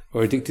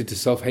 or addicted to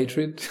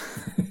self-hatred,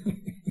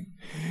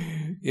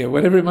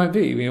 whatever it might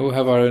be, we all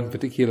have our own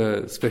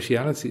particular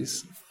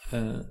specialities.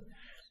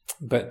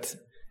 But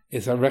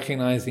it's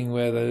recognizing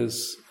where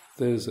those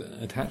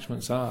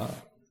attachments are,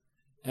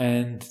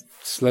 and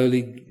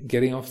slowly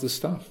getting off the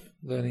stuff,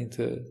 learning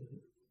to.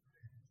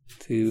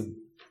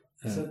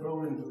 Is that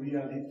problem to be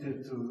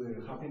addicted to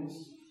the happiness?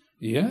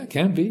 Yeah, it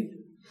can be.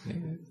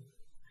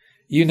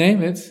 You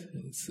name it,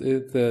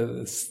 you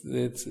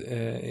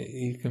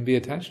can be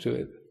attached to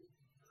it.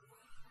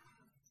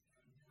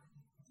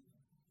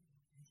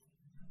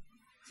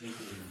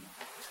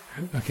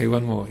 Okay,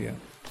 one more, yeah.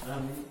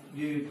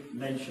 You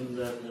mentioned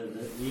that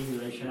the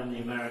English and the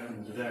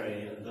Americans are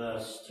very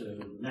averse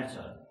to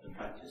metta, the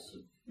practice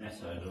of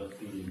metta, or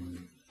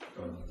feeling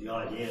from the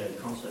idea, the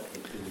concept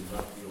of feeling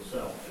love for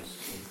yourself is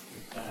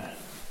bad. I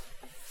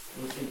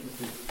think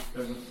this is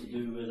very much to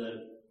do with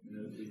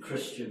the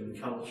Christian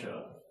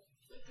culture,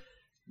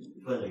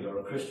 whether you're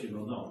a Christian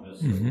or not.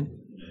 Because, if you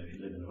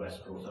live in the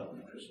West, brought up in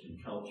a Christian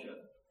culture,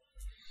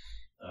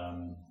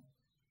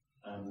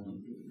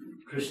 and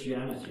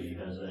Christianity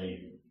has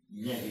a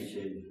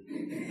negative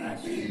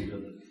attitude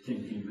of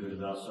thinking good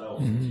of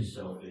ourselves. This is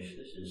selfish.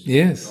 This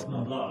is blah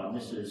blah blah. And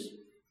this is,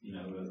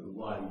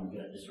 why you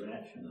get this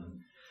reaction,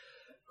 and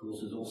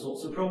causes all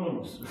sorts of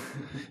problems.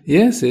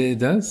 Yes, it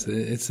does.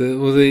 It's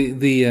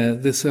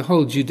this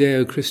whole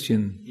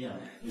Judeo-Christian. Yeah.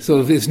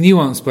 Sort of, it's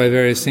nuanced by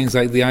various things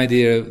like the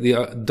idea of the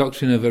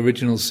doctrine of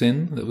original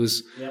sin that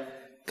was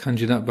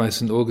conjured up by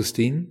St.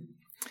 Augustine.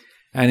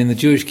 And in the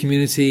Jewish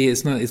community,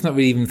 it's not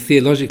really even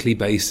theologically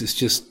based. It's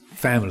just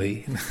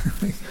family,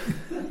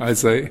 I'd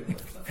say.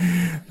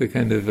 The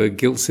kind of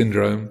guilt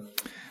syndrome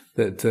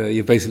that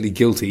you're basically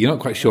guilty. You're not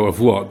quite sure of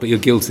what, but you're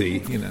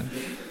guilty,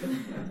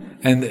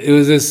 And it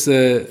was this.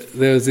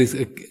 There was this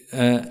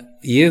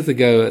years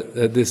ago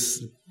at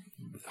this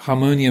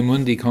Harmonia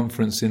Mundi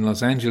conference in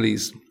Los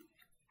Angeles.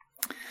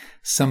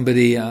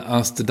 Somebody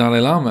asked the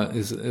Dalai Lama. It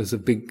was a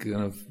big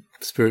kind of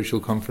spiritual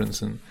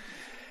conference, and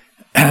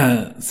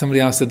somebody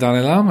asked the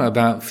Dalai Lama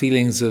about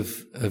feelings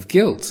of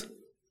guilt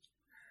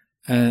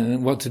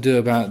and what to do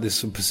about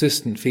this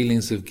persistent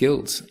feelings of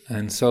guilt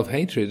and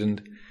self-hatred.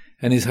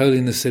 And His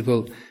Holiness said,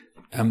 well,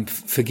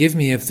 forgive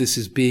me if this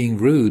is being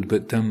rude,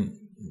 but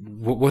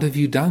what have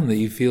you done that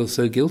you feel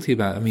so guilty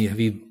about? I mean, have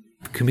you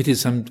committed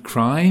some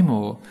crime,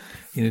 or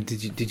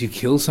did you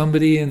kill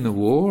somebody in the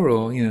war,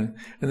 or And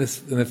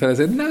the fellow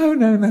said, no.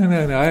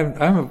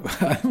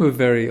 I'm a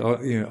very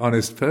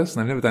honest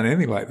person. I've never done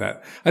anything like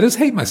that. I just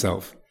hate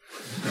myself.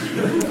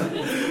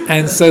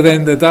 And so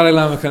then the Dalai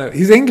Lama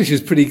his English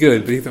is pretty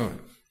good, but he thought.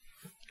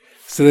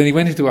 So then he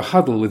went into a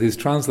huddle with his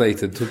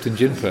translator, Thupten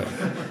Jinpa,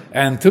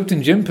 and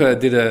Thupten Jinpa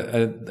did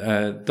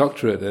a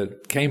doctorate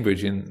at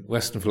Cambridge in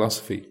Western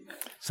philosophy.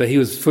 So he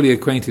was fully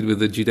acquainted with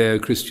the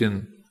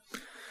Judeo-Christian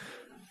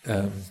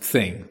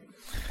thing,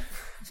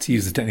 to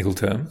use the technical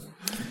term.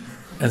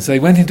 And so he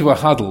went into a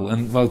huddle,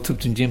 and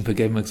Thupten Jinpa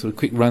gave him a sort of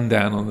quick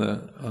rundown on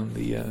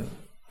the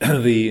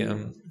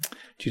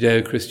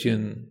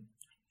Judeo-Christian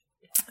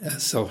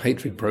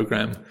self-hatred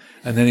program,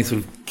 and then he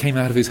sort of came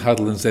out of his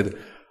huddle and said,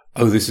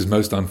 "Oh, this is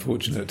most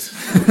unfortunate."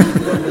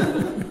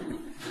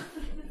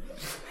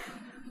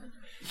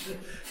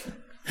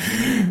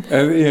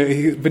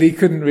 But he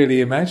couldn't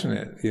really imagine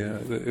it.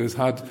 It was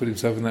hard to put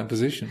himself in that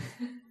position.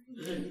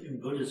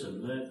 In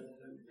Buddhism, I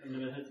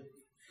never had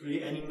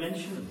really any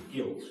mention of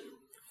guilt.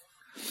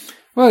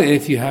 Well,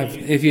 if you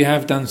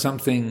have done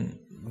something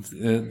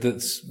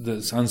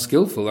that's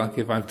unskillful, like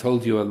if I've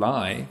told you a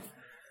lie,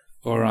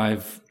 or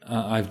I've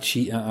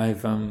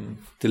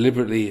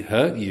deliberately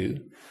hurt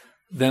you,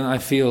 then I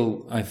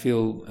feel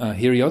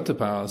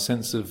hiriyottapa, a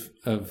sense of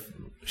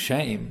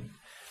shame.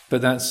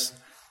 But that's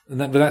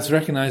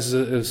recognized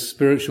as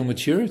spiritual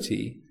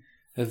maturity,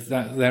 of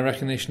that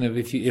recognition of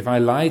if I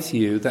lie to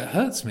you, that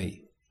hurts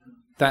me,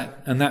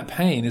 that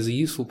pain is a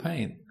useful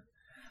pain.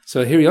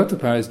 So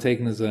hiriyottapa is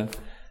taken as a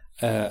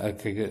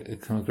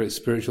kind of great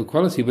spiritual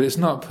quality, but it's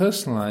not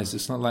personalized.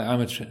 It's not like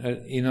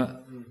you're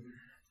not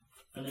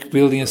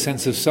building a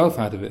sense of self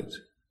out of it.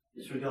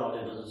 It's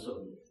regarded as a sort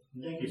of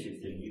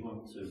negative thing. You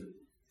want to.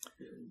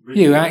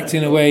 You act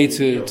in a way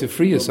to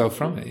free yourself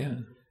from it. Yeah.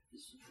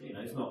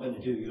 It's not going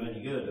to do you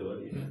any good, or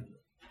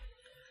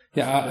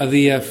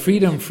the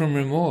freedom from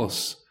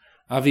remorse,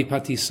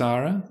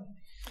 avipattisara,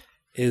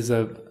 is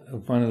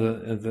one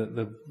of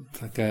the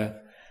like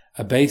a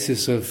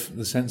basis of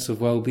the sense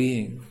of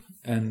well-being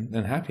and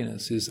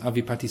happiness is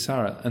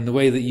avipattisara. And the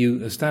way that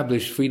you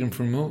establish freedom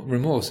from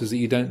remorse is that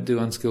you don't do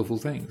unskillful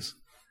things.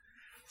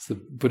 It's the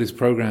Buddhist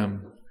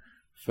program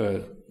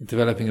for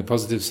developing a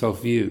positive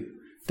self-view.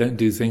 Don't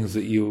do things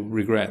that you'll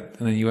regret,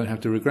 and then you won't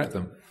have to regret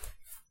them.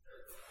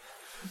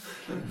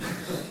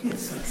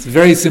 It's a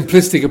very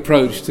simplistic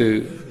approach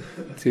to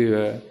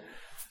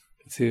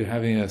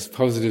having a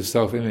positive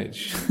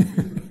self-image,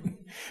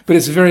 but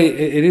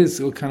it is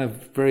kind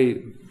of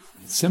very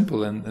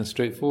simple and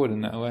straightforward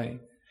in that way.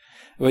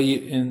 Well,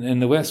 in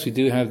the West, we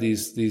do have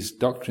these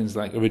doctrines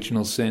like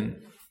original sin.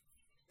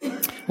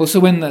 Also,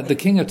 when the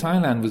King of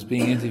Thailand was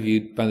being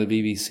interviewed by the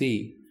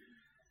BBC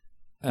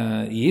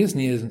years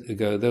and years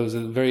ago, there was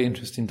a very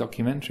interesting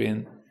documentary,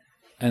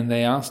 and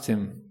they asked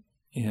him,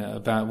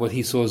 about what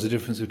he saw as the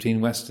difference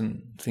between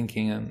Western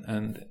thinking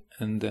and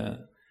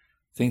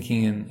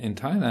thinking in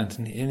Thailand,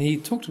 and he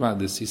talked about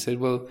this. He said,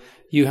 "Well,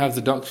 you have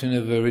the doctrine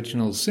of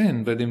original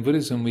sin, but in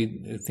Buddhism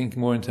we think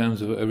more in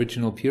terms of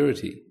original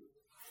purity."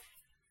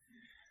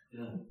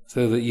 Yeah.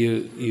 So that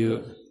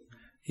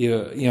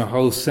your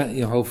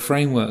whole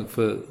framework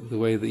for the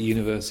way the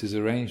universe is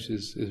arranged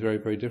is very,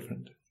 very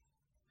different.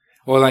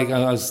 Or like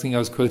I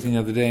was quoting the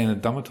other day in a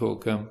Dhamma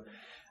talk,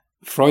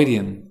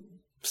 Freudian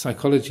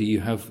psychology.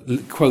 You have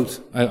quote.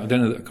 I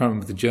don't know. I can't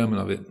remember the German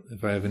of it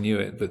if I ever knew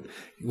it, but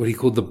what he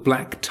called the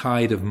black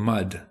tide of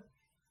mud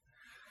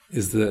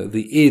is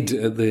the id,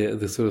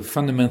 the sort of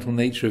fundamental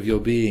nature of your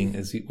being,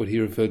 is what he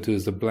referred to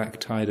as the black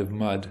tide of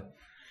mud.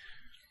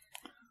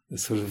 The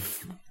sort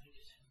of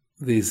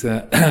these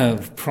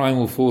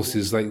primal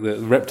forces, like the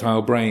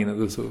reptile brain,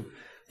 that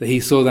he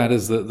saw that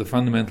as the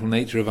fundamental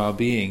nature of our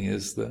being,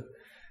 is the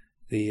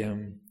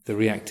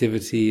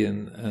reactivity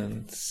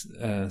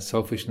and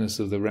selfishness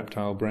of the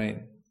reptile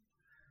brain.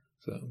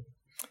 So, I'm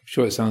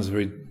sure it sounds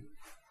very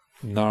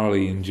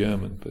gnarly in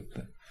German, but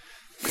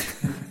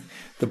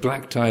the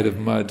black tide of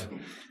mud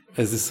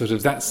as this sort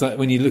of, that's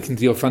when you look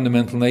into your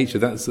fundamental nature,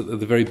 that's at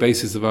the very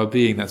basis of our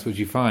being. That's what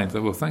you find.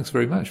 So, well, thanks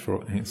very much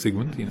for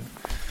Sigmund.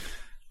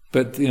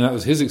 But that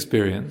was his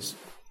experience.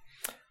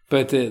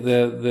 But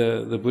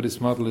the Buddhist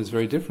model is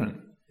very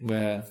different,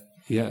 where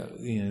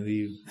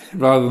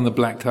rather than the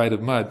black tide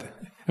of mud.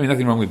 I mean,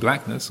 nothing wrong with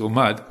blackness or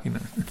mud,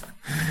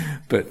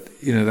 but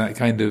that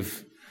kind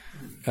of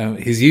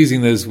he's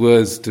using those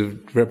words to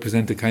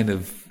represent a kind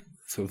of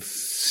sort of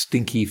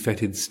stinky,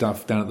 fetid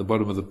stuff down at the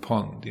bottom of the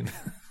pond,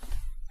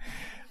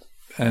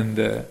 and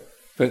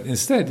but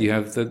instead you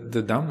have the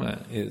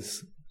Dhamma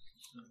is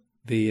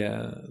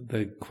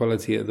the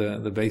quality at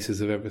the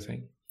basis of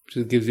everything,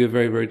 which gives you a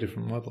very, very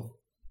different model.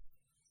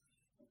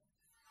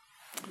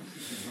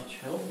 Much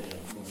healthier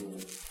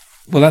model.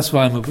 Well, that's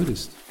why I'm a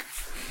Buddhist.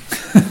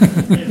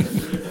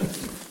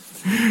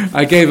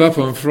 I gave up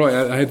on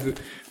Freud. I had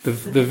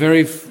the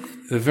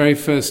very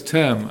first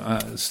term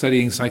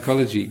studying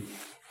psychology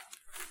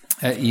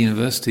at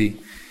university,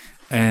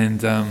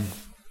 and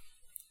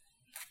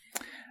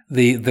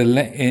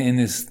in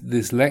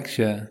this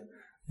lecture,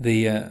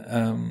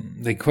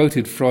 they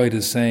quoted Freud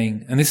as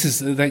saying, and this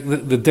is like I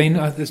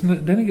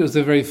don't think it was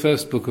the very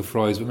first book of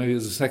Freud's, but maybe it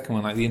was the second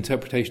one, like The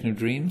Interpretation of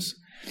Dreams,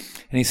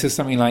 and he says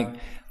something like,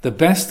 "The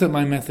best that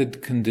my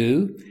method can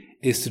do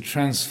is to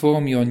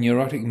transform your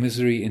neurotic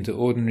misery into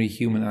ordinary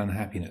human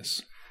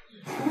unhappiness."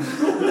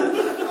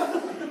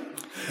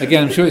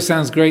 Again, I'm sure it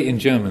sounds great in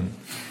German.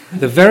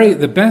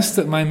 The best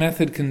that my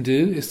method can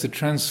do is to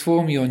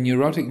transform your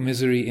neurotic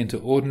misery into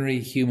ordinary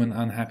human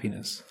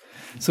unhappiness.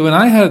 So when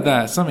I heard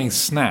that, something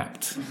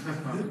snapped.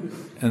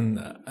 And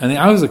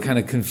I was a kind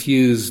of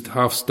confused,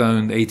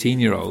 half-stoned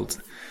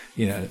 18-year-old,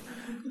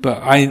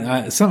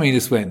 But something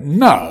just went,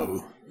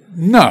 no,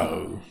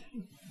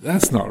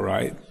 that's not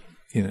right.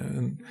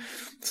 And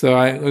so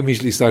I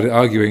immediately started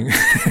arguing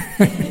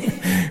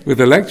with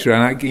the lecturer,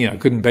 and I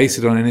couldn't base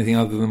it on anything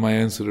other than my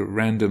own sort of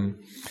random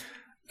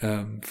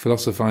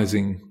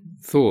philosophizing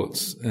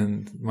thoughts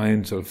and my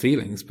own sort of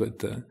feelings.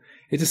 But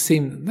it just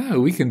seemed, no,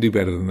 we can do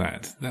better than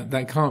that.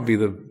 That can't be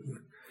the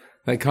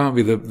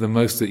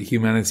most that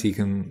humanity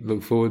can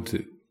look forward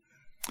to.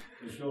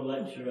 Was your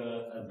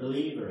lecturer a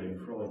believer in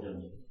the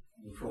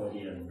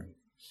Freudian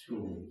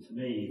school? To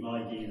me,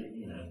 my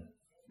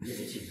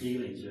limited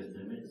dealings with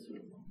them, it's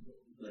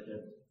like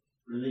a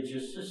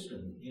religious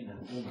system,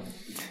 almost.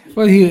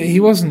 Well, he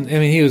wasn't. I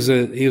mean, he was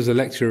a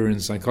lecturer in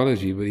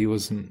psychology, but he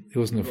wasn't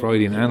a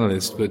Freudian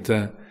analyst. But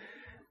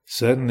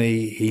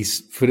certainly, he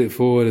put it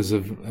forward as a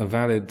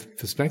valid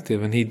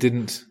perspective, and he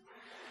didn't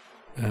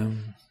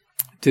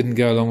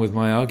go along with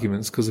my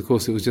arguments because, of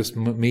course, it was just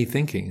me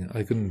thinking.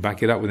 I couldn't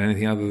back it up with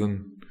anything other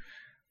than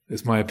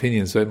it's my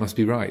opinion, so it must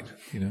be right,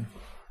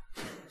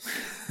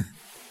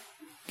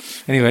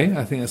 Anyway,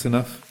 I think that's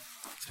enough.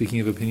 Speaking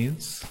of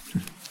opinions,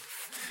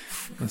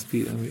 must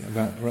be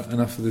about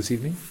enough for this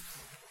evening.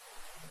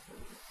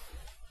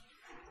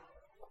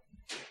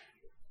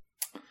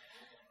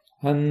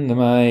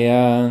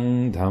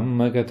 Annamayang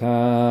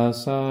dhammagata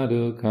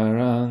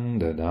sadhukarang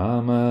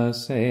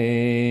dadamase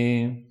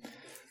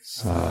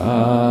sadhu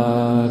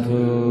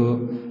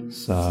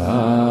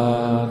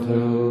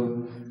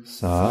sadhu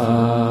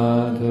sadhu.